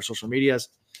links to all of our social medias.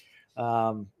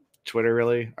 Twitter,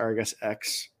 really, or I guess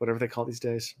X, whatever they call it these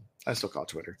days. I still call it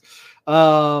Twitter.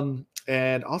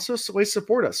 And also ways to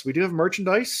support us. We do have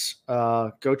merchandise.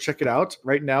 Go check it out.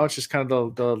 Right now, it's just kind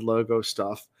of the logo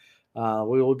stuff.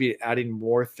 We will be adding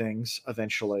more things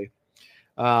eventually.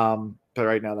 But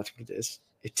right now, that's what it is.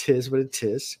 It is what it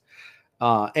is.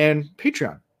 And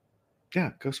Patreon.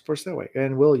 Yeah, go support us that way.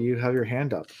 And Will, you have your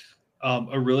hand up.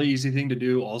 A really easy thing to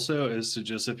do also is to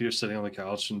just, if you're sitting on the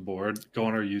couch and bored, go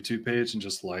on our YouTube page and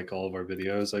just like all of our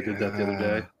videos. I did that the other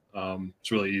day.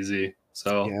 It's really easy.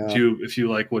 So if you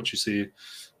like what you see,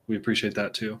 we appreciate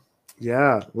that too.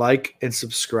 Yeah, like and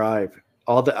subscribe.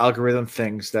 All the algorithm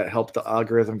things that help the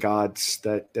algorithm gods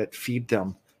that feed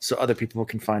them so other people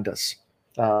can find us.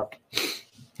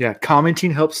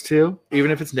 Commenting helps too,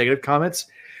 even if it's negative comments.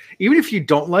 Even if you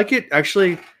don't like it,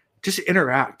 actually just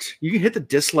interact. You can hit the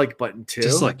dislike button too.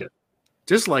 Dislike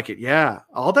it. Yeah.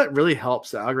 All that really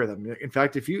helps the algorithm. In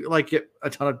fact, if you get a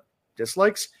ton of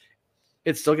dislikes,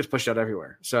 it still gets pushed out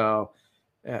everywhere. So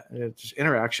it's just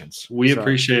interactions. We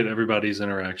appreciate everybody's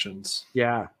interactions.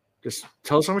 Yeah. Just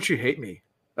tell us how much you hate me.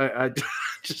 I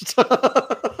just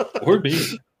or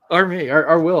me.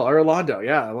 Or Will, or Alondo.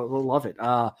 Yeah. We'll love it.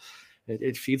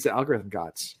 It feeds the algorithm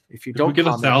gods. If you don't get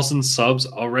 1,000 subs,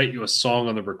 I'll write you a song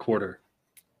on the recorder.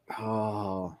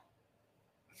 Oh,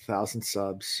 1,000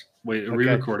 subs. Wait, are we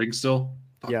recording still?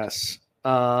 Yes.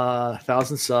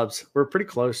 1,000 subs. We're pretty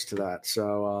close to that.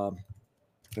 So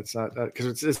that's not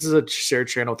because this is a shared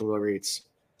channel with the Will Reads.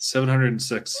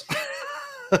 706.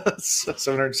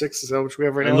 706 is how much we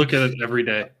have right now. I look at it every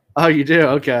day. Oh, you do?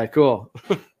 Okay, cool.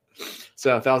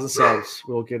 So 1,000 subs,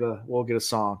 we'll get a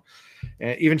song.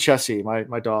 And even Chessie,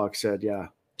 my dog, said, yeah.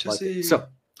 Chessie. So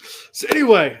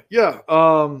anyway, yeah.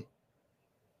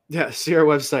 See our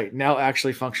website now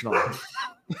actually functional.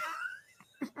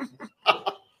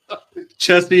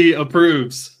 Chessie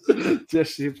approves.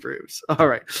 Chessie approves. All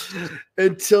right.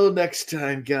 Until next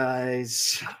time,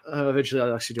 guys. Eventually,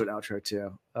 I'll actually do an outro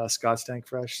too. Scott Stank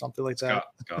Fresh, something like that.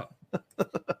 Scott.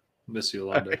 Miss you,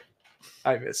 Alondo. Right.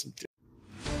 I miss him too.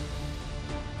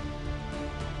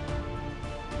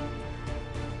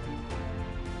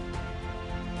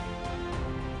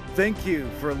 Thank you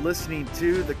for listening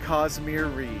to the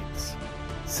Cosmere Reads.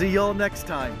 See y'all next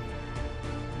time.